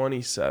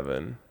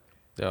 27.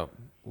 Yeah,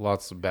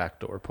 lots of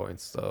backdoor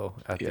points though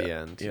at the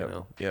Yeah, end.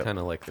 yeah. Kind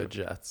of like the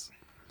Jets.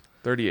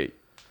 38.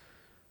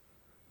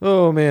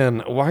 Oh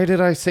man, why did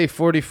I say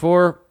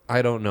 44?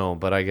 I don't know,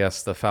 but I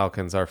guess the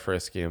Falcons are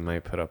frisky and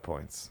might put up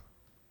points.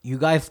 You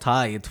guys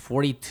tie. It's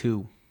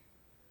 42.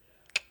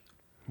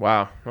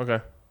 Wow. Okay.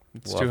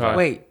 It's Love too that. high.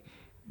 Wait,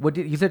 what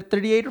did you said?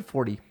 38 or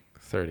 40?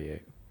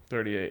 38.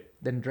 38.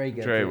 Then Dre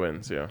gets Dre it.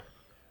 wins, yeah.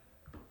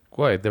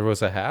 Wait, there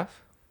was a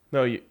half?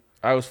 No,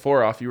 I was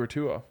 4 off. You were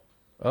 2 off.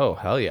 Oh,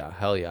 hell yeah.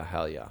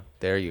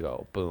 There you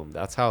go. Boom.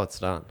 That's how it's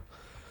done.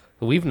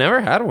 We've never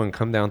had one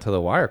come down to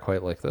the wire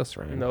quite like this,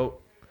 right?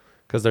 Nope.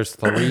 Because there's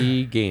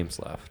 3 games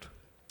left.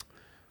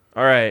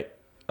 All right.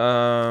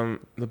 The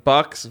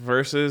Bucks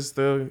versus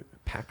the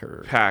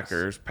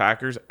Packers.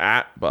 Packers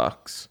at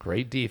Bucks.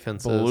 Great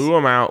defenses. Blew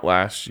them out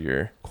last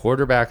year.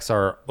 Quarterbacks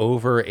are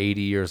over 80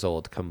 years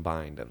old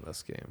combined in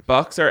this game.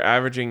 Bucks are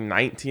averaging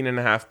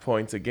 19.5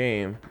 points a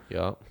game,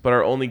 Yep. but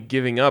are only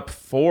giving up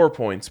 4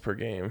 points per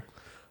game.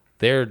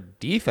 Their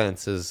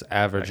defense is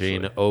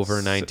averaging Actually,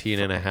 over 19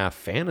 and a half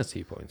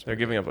fantasy points. They're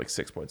giving up like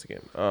 6 points a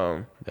game.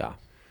 Yeah.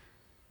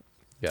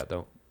 Yeah,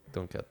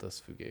 Don't get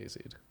this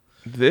fugazi'd.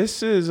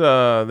 This is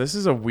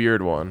a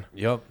weird one.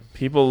 Yep.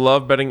 People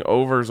love betting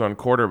overs on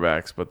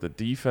quarterbacks, but the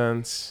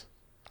defense.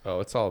 Oh,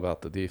 it's all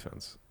about the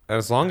defense. And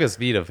as long as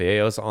Vita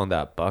Vea's on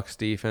that Bucks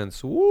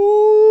defense,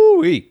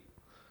 woo-wee.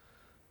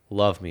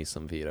 Love me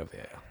some Vita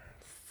Vea.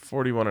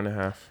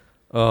 41.5.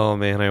 Oh,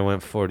 man, I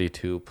went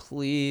 42.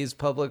 Please,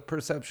 public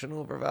perception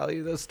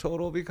overvalue this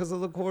total because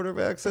of the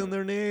quarterbacks and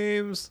their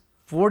names.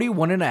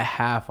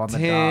 41.5 on the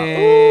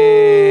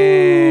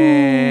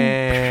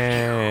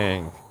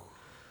Dang.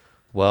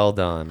 Well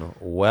done.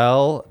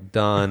 Well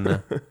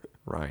done,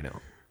 Rhino.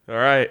 All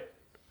right.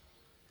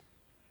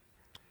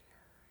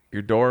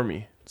 You're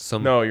Dormy.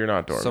 No, you're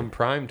not Dormy. Some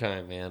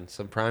primetime, man.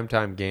 Some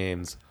primetime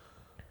games.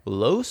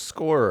 Low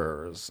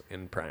scorers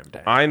in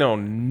primetime. I know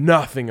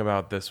nothing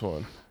about this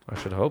one I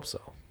should hope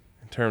so.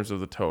 in terms of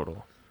the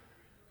total.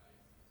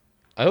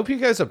 I hope you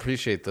guys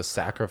appreciate the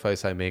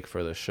sacrifice I make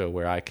for the show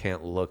where I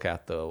can't look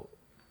at the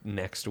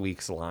next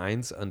week's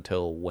lines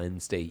until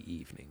Wednesday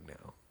evening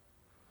now.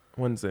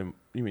 Wednesday,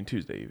 you mean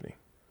Tuesday evening?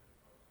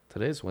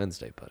 Today's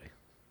Wednesday, buddy.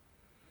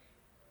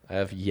 I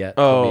have yet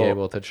to be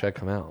able to check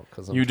them out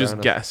because You just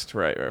guessed,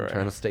 right? I'm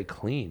trying to stay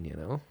clean, you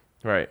know.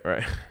 Right.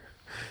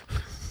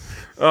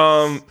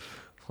 Love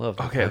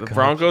to Okay, the back up,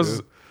 Broncos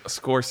dude.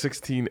 score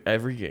 16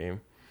 every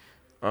game.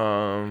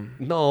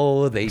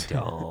 No, they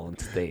don't.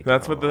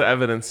 That's what the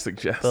evidence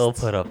suggests. They'll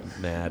put up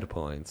mad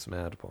points.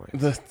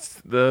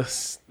 The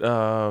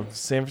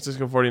San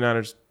Francisco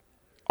 49ers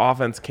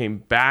offense came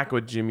back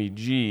with Jimmy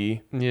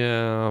G.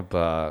 Yeah,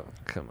 but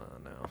come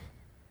on now.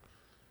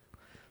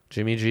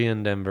 Jimmy G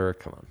in Denver,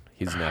 come on.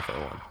 He's never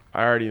won.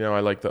 I already know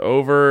I like the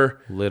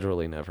over.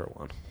 Literally never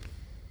won.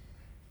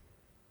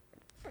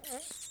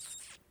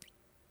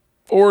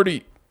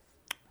 40.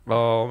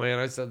 Oh, man,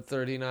 I said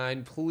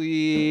 39.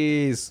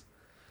 Please.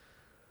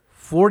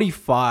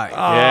 45.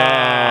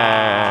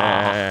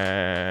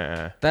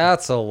 Yeah.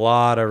 That's a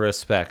lot of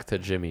respect to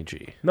Jimmy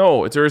G.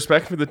 No, it's a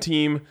respect for the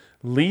team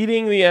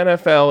leading the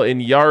NFL in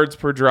yards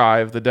per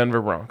drive, the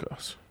Denver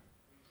Broncos.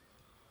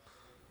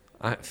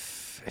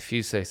 If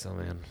you say so,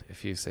 man.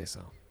 If you say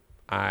so.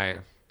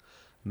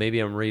 Maybe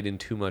I'm reading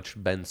too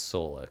much Ben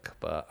Solak,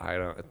 but I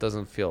don't. It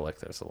doesn't feel like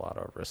there's a lot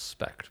of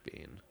respect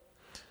being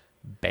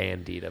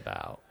bandied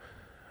about.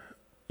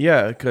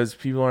 Yeah, because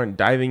people aren't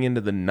diving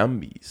into the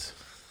numbies.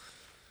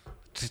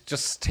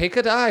 Just take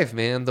a dive,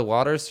 man. The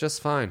water's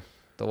just fine.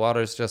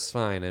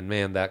 And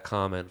man, that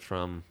comment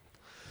from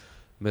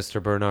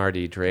Mr.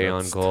 Bernardi, Dre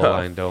on That's goal tough.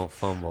 line, don't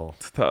fumble.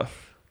 It's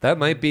tough. That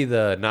might be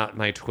not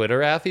my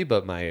Twitter affy,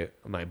 but my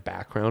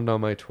background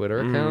on my Twitter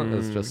account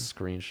is just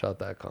screenshot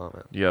that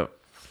comment. Yep.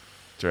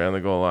 Dre on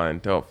the goal line.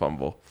 Don't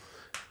fumble.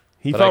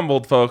 He But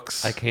fumbled,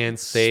 folks. I can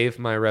save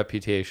my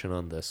reputation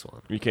on this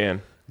one. You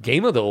can.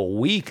 Game of the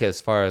week,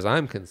 as far as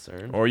I'm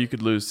concerned. Or you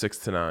could lose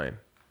 6-9.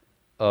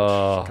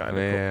 Oh,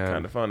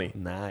 Kind of funny.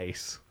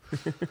 Nice.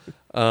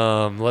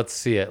 Let's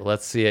see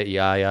it.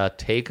 Yaya,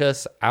 take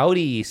us out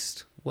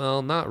east.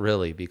 Well, not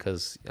really,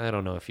 because I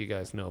don't know if you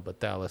guys know, but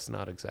Dallas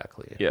not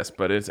exactly. Yes,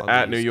 but it's On the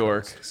at New East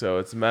York, Coast. so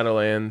it's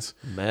Meadowlands.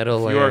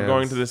 Meadowlands. If you are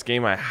going to this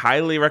game, I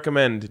highly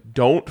recommend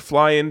don't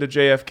fly into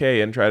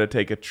JFK and try to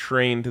take a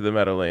train to the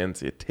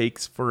Meadowlands. It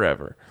takes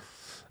forever.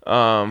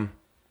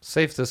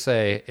 Safe to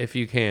say, if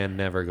you can,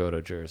 never go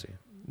to Jersey.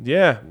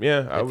 Yeah.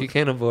 If you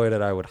can't avoid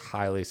it, I would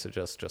highly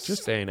suggest just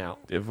staying out.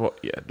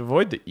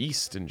 Avoid the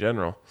East in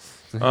general.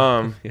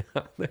 Yeah,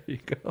 there you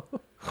go.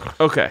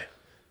 Okay.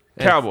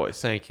 Cowboys.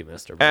 Thank you,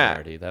 Mr.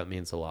 Bernardi. That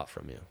means a lot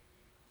from you.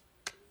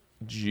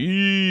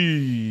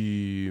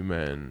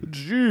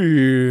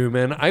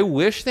 G-Man. I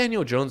wish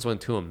Daniel Jones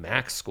went to a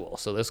Mac school,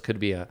 so this could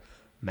be a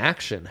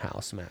Maction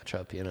House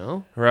matchup, you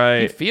know?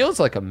 Right. He feels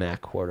like a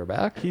Mac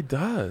quarterback. He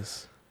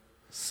does.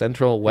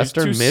 Central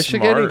Western too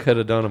Michigan, he smart. could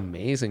have done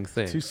amazing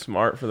things. Too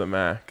smart for the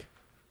Mac.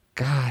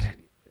 God,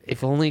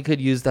 if only he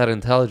could use that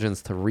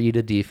intelligence to read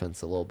a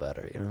defense a little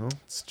better, you know?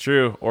 It's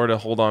true. Or to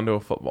hold on to a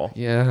football.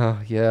 Yeah,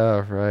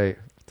 right.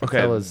 To Okay,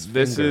 tell his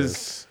this fingers.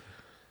 is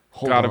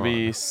Hold got to on.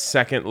 be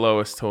second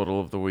lowest total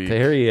of the week.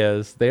 There he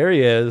is.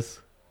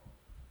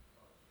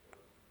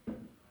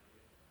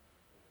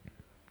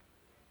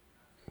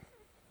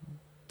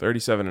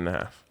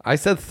 37.5. I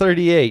said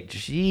 38.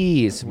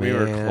 Jeez, We man.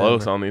 were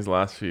close on these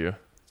last few.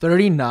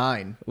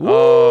 39.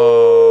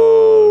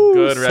 Oh,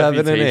 good 7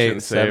 and reputation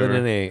 8. saver. 7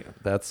 and 8.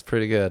 That's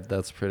pretty good.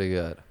 That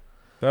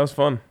was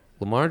fun.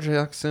 Lamar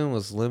Jackson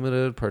was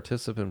limited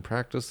participant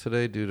practice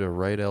today due to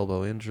right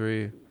elbow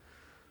injury,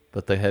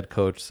 but the head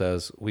coach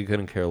says we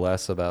couldn't care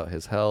less about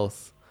his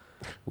health.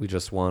 We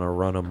just want to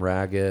run him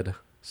ragged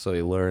so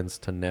he learns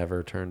to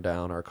never turn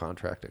down our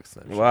contract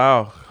extension.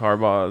 Wow,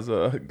 Harbaugh's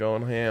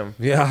going ham.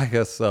 Yeah, I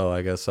guess so.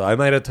 I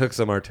might have took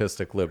some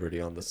artistic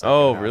liberty on the second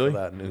Oh, half really? of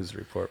that news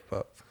report,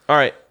 but All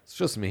right, it's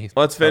just me.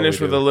 let's How we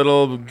finish with do. a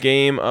little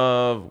game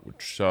of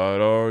which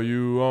side are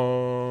you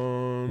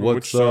on? What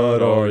Which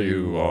side are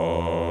you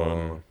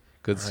on?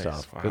 Good Nice.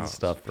 stuff. Wow, Good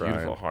stuff,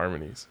 Beautiful Brian.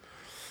 harmonies.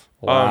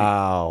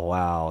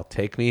 Wow.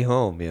 Take me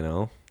home, you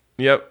know.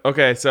 Yep.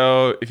 Okay,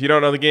 so if you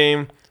don't know the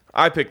game,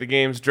 I pick the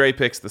games. Dre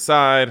picks the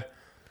side.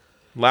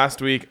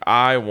 Last week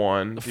I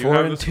won. Do you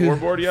have the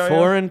scoreboard yet?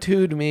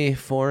 4-2'd me.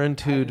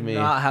 4-2'd me.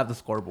 Not have the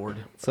scoreboard.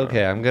 It's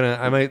okay.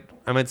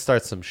 I might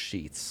start some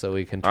sheets so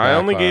we can. Track I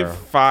only gave our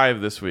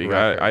 5 this week.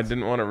 I records.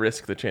 didn't want to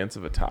risk the chance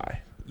of a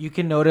tie. You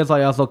can notice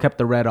I also kept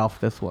the red off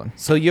this one.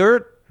 So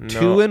you're No,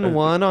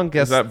 2-1 on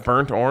guess. Is that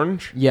burnt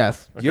orange?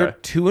 Yes. You're Okay.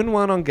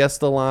 2-1 on guess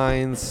the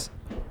lines,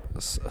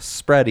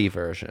 spready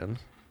version.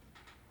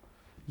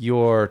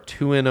 You're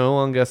 2-0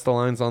 on guess the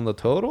lines on the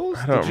totals.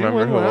 I don't Did you remember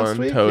win who last won.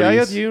 week? Toadies.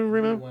 Yeah, do you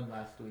remember? Won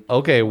last week.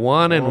 Okay,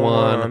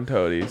 1-1. On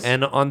Toadies.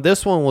 And on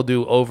this one, we'll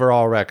do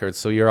overall records.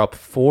 So you're up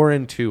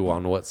 4-2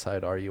 on what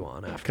side are you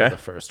on after Okay.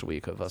 the first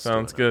week of us?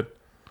 Sounds doing it?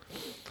 good.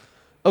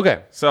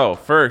 Okay. So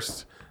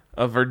first,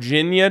 a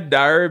Virginia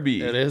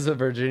Derby. It is a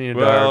Virginia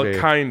Well, derby.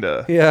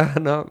 kinda. Yeah,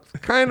 no,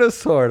 kind of,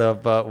 sort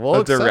of, but we'll A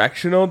accept-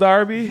 directional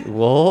derby.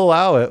 We'll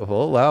allow it.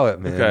 We'll allow it,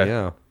 man. Okay.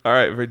 Yeah. All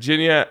right,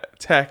 Virginia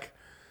Tech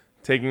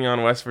taking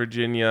on West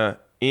Virginia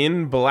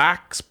in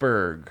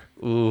Blacksburg.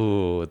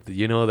 Ooh,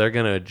 you know they're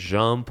gonna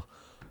jump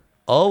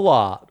a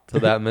lot to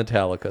that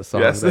Metallica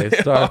song Yes, they they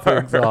start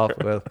are. things off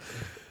with.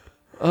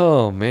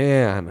 Oh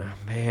man,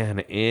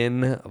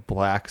 in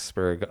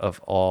Blacksburg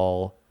of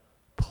all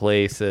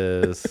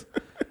places.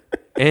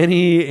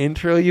 Any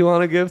intro you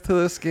want to give to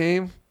this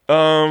game?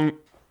 No.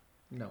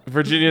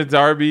 Virginia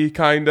Derby,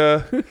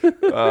 kinda,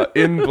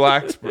 in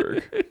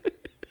Blacksburg.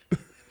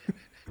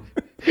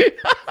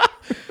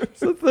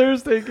 It's a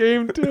Thursday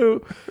game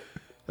too.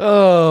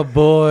 Oh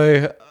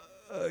boy.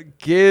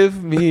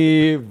 Give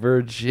me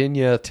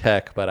Virginia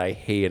Tech, but I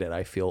hate it.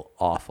 I feel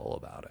awful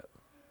about it.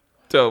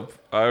 Dope.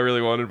 I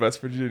really wanted West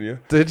Virginia.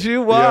 Did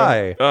you?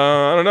 Why? Yeah.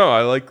 I don't know.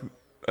 I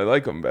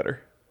like them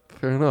better.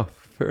 Fair enough.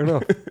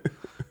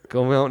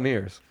 Go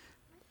Mountaineers.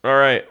 All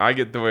right, I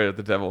get to wear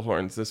the Devil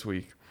Horns this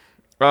week.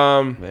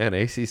 Man,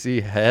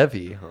 ACC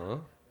heavy, huh?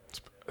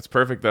 It's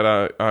perfect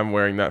that I'm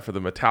wearing that for the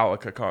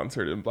Metallica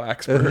concert in It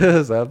Blacksburg.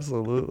 is,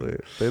 absolutely.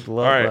 They'd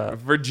love All right, that.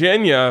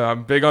 Virginia.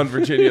 I'm big on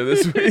Virginia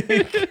this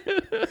week.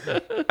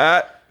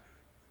 At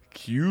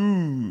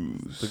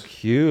Q's. The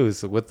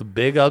Q's with the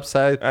big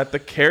upside. At the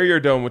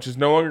Carrier Dome, which is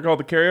no longer called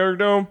the Carrier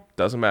Dome.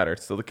 Doesn't matter.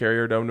 It's still the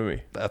Carrier Dome to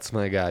me. That's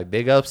my guy.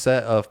 Big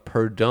upset of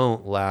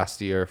Perdon't last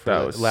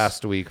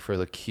week for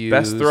the Q's.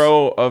 Best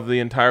throw of the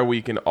entire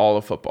week in all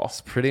of football.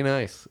 Pretty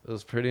nice. It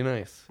was pretty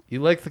nice. You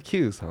like the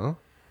Q's, huh?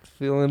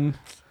 Feeling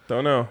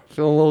Don't know.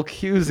 a little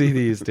Q'sy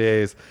these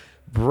days.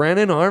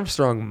 Brennan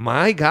Armstrong,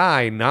 my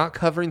guy, not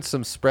covering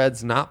some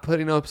spreads, not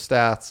putting up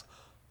stats.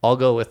 I'll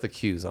go with the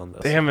Q's on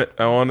this. Damn it.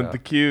 I wanted the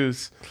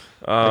Q's.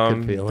 I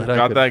could feel it. I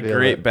Got could that feel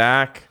great it.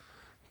 back.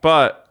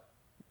 But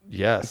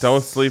Yes. don't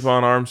sleep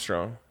on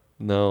Armstrong.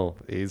 No,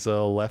 he's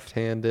a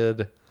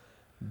left-handed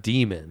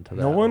demon. To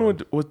that No one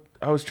would.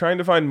 I was trying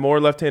to find more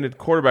left-handed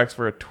quarterbacks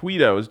for a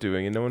tweet I was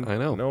doing, and no one. I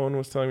know. No one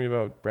was telling me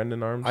about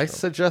Brendan Armstrong. I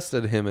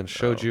suggested him and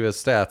showed you his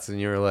stats,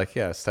 and you were like,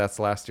 "Yeah, his stats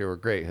last year were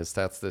great. His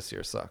stats this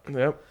year suck."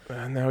 Yep.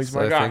 And now he's So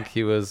my I guy. think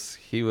he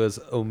was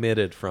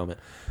omitted from it.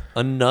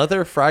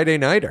 Another Friday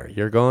nighter.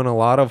 You're going a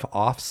lot of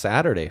off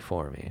Saturday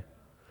for me.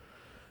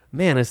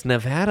 Man, is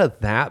Nevada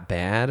that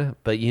bad?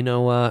 But you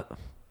know what?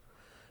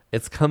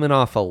 It's coming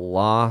off a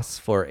loss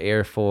for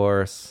Air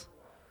Force.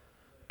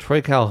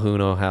 Troy Calhoun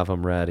will have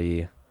them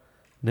ready.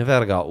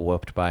 Nevada got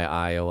whooped by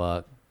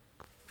Iowa.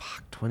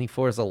 Fuck,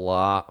 24 is a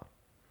lot.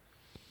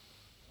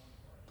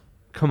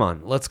 Come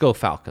on, let's go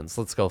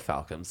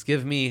Falcons.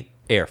 Give me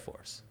Air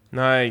Force.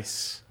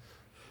 Nice.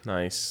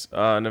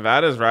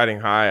 Nevada's riding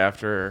high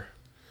after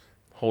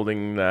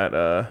holding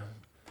that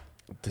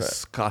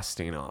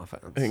Disgusting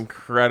offense.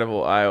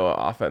 incredible Iowa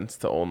offense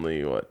to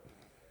only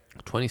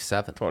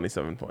 27.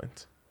 27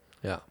 points.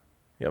 Yeah.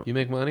 Yep. You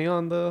make money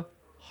on the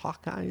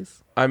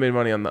Hawkeyes? I made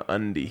money on the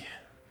Undie.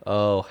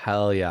 Oh,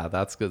 hell yeah.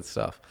 That's good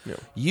stuff. Yeah.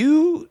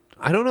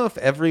 I don't know if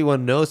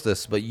everyone knows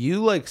this, but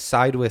you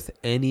side with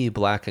any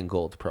black and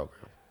gold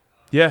program.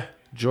 Yeah.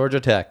 Georgia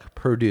Tech,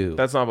 Purdue,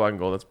 That's not black and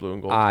gold. That's blue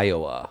and gold.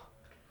 Iowa.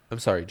 I'm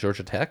sorry,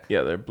 Georgia Tech?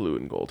 Yeah, they're blue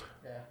and gold.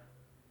 Yeah.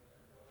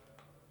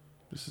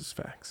 This is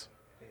facts.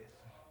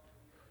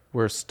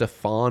 Where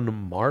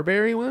Stephon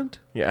Marbury went?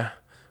 Yeah.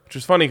 Which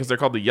is funny because they're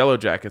called the Yellow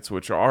Jackets,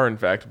 which are in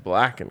fact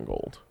black and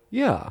gold.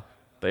 Yeah.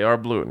 They are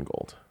blue and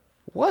gold.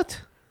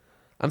 What?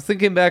 I'm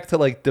thinking back to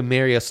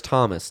Demarius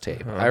Thomas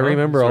tape. I Uh-huh.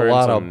 remember He's a wearing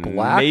lot of some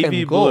black navy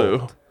and gold.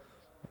 blue.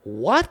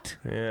 What?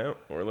 Yeah,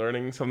 we're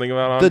learning something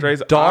about The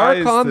Andre's dark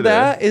eyes on today.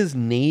 that is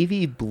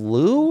navy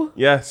blue?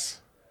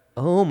 Yes.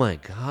 Oh my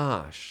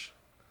gosh.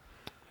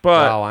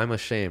 But Wow, I'm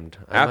ashamed.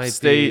 App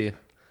State-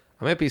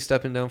 I might be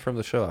stepping down from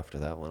the show after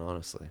that one,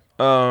 honestly.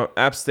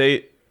 App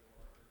State,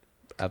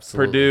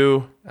 Absolutely.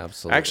 Purdue.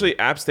 Absolutely. Actually,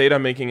 App State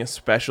I'm making a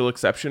special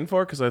exception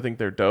for because I think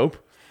they're dope.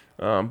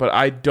 But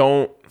I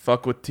don't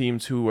fuck with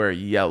teams who wear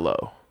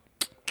yellow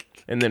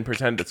and then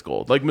pretend it's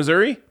gold. Like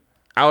Missouri,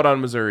 out on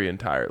Missouri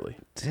entirely.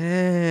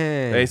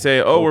 Dang. They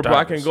say, Go we're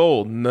black Tigers. and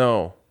gold.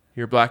 No,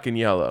 you're black and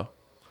yellow.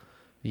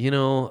 You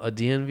know, a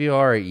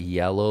DNVR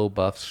yellow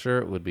Buffs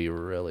shirt would be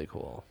really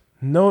cool.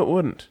 No, it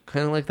wouldn't.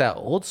 Kind of like that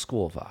old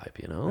school vibe,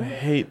 you I know?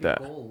 hate that.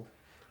 Gold.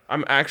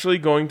 I'm actually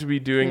going to be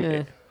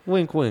doing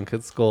Wink, wink.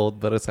 It's gold,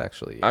 but it's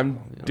actually yellow, I'm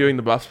doing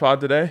the Buffs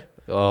pod today.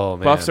 Oh,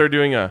 man. Buffs are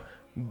doing a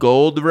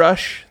gold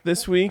rush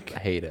this week. I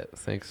hate it.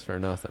 Thanks for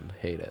nothing.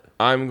 Hate it.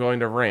 I'm going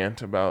to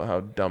rant about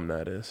how dumb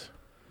that is.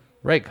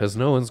 Right, because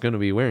no one's going to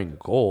be wearing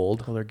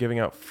gold. Well, they're giving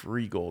out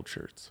free gold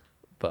shirts.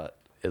 But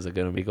is it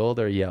going to be gold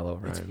or yellow,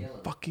 Ryan?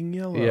 Fucking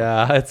yellow.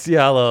 Yeah, it's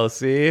yellow.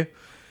 See?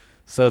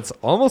 So it's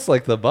almost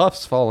like the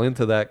Buffs fall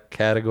into that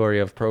category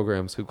of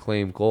programs who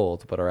claim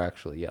gold but are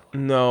actually yellow.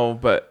 No,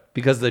 but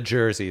Because the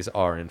jerseys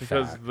are, in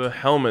because fact. the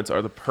helmets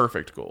are the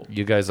perfect gold.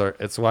 You guys are,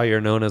 it's why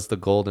you're known as the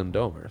Golden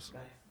Domers.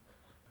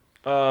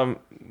 The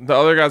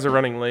other guys are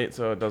running late,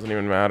 so it doesn't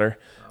even matter.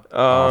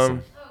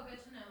 Awesome.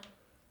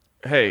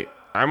 Hey,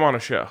 I'm on a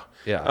show.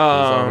 Yeah, he's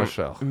on the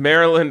show.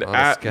 Maryland On a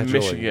at scheduling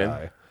Michigan.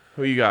 guy.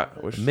 Who you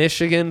got? Which,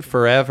 Michigan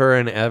forever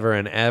and ever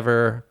and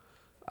ever.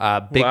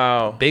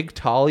 Wow. Big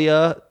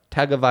Talia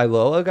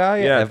Tagovailoa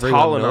guy. yeah,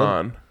 everyone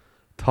knows. Talenon.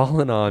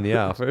 Talenon,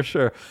 yeah, for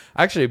sure.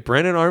 Actually,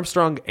 Brennan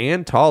Armstrong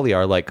and Talia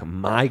are like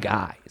my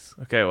guys.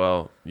 Okay,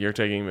 well, you're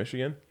taking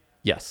Michigan?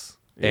 Yes.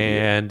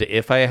 And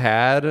if I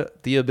had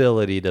the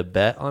ability to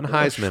bet on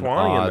Heisman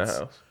Schwani in the odds,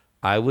 house.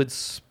 I would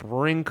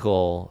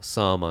sprinkle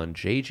some on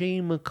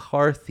J.J.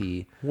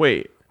 McCarthy,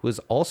 Wait. who is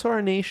also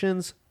our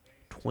nation's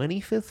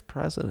 25th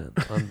president,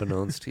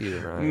 unbeknownst to you,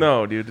 Ryan.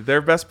 No, dude.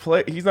 Their best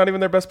play. He's not even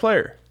their best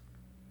player.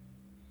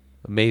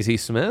 Maisie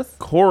Smith?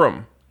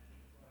 Corum.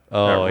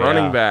 Oh,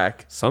 running yeah.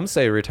 back. Some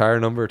say retire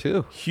number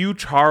 2. Hugh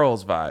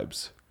Charles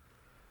vibes.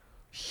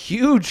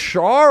 Hugh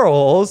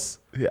Charles?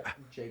 Yeah.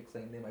 Jake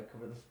saying they might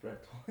cover the spread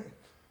twice.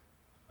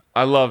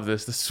 I love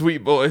this. The Sweet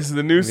Boys,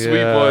 the new Sweet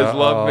Yeah, Boys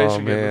love oh,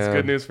 Michigan. That's man.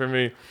 good news for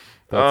me.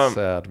 That's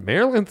sad.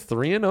 Maryland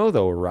 3-0,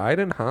 though,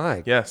 riding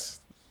high. Yes.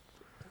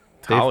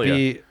 They've Talia.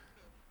 beat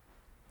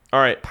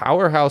All right.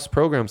 powerhouse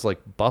programs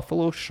like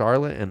Buffalo,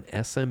 Charlotte,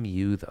 and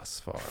SMU thus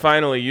far.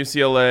 Finally,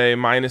 UCLA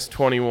minus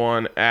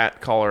 21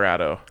 at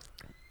Colorado.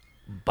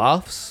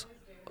 Buffs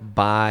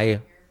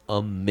by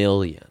a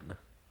million.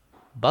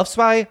 Buffs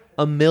by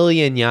a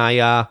million,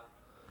 Yaya.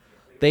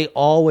 They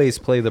always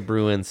play the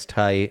Bruins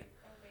tight.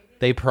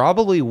 They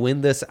probably win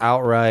this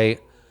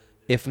outright,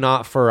 if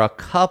not for a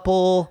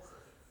couple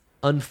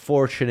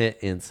unfortunate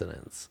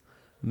incidents.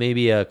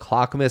 Maybe a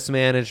clock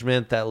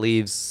mismanagement that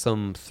leaves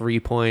some 3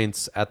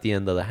 points at the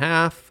end of the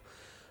half,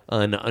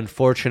 an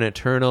unfortunate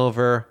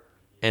turnover,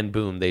 and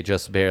boom, they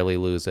just barely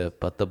lose it.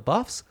 But the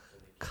Buffs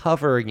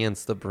cover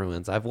against the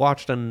Bruins. I've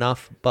watched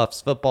enough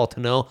Buffs football to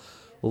know,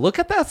 look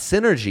at that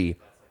synergy.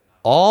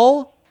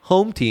 All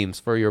home teams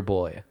for your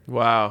boy.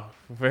 Wow.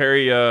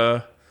 Very,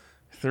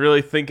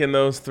 really thinking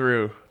those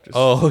through. Just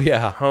Oh,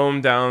 yeah.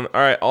 home, down.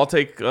 All right. I'll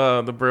take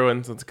the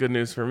Bruins. That's good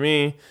news for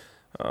me.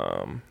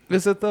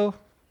 Is it, though?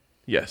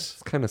 Yes.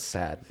 It's kind of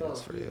sad So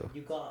news for you.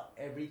 You got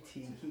every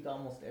team. He got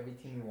almost every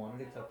team you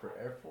wanted except for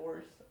Air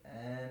Force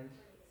and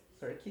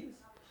Syracuse.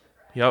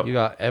 Yep. You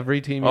got every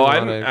team you Oh, I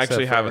wanted didn't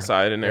actually except have for a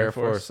side in Air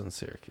Force. and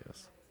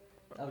Syracuse.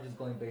 I was just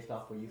going based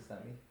off what you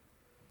sent me.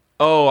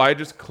 Oh, I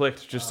just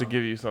clicked just to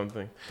give you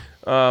something.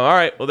 All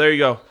right. Well, there you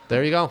go.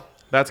 There you go.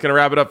 That's going to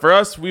wrap it up for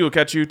us. We will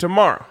catch you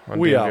tomorrow on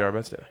We DNVR out.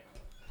 Bets Daily.